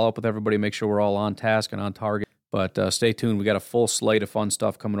got to follow up with everybody, make sure we're all on task and on target. But stay tuned. We got a full slate of fun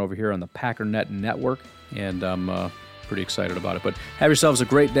stuff coming over here on the Packernet Network, and I'm pretty excited about it. But have yourselves a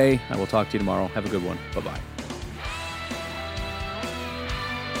great day. I will talk to you tomorrow. Have a good one. Bye-bye.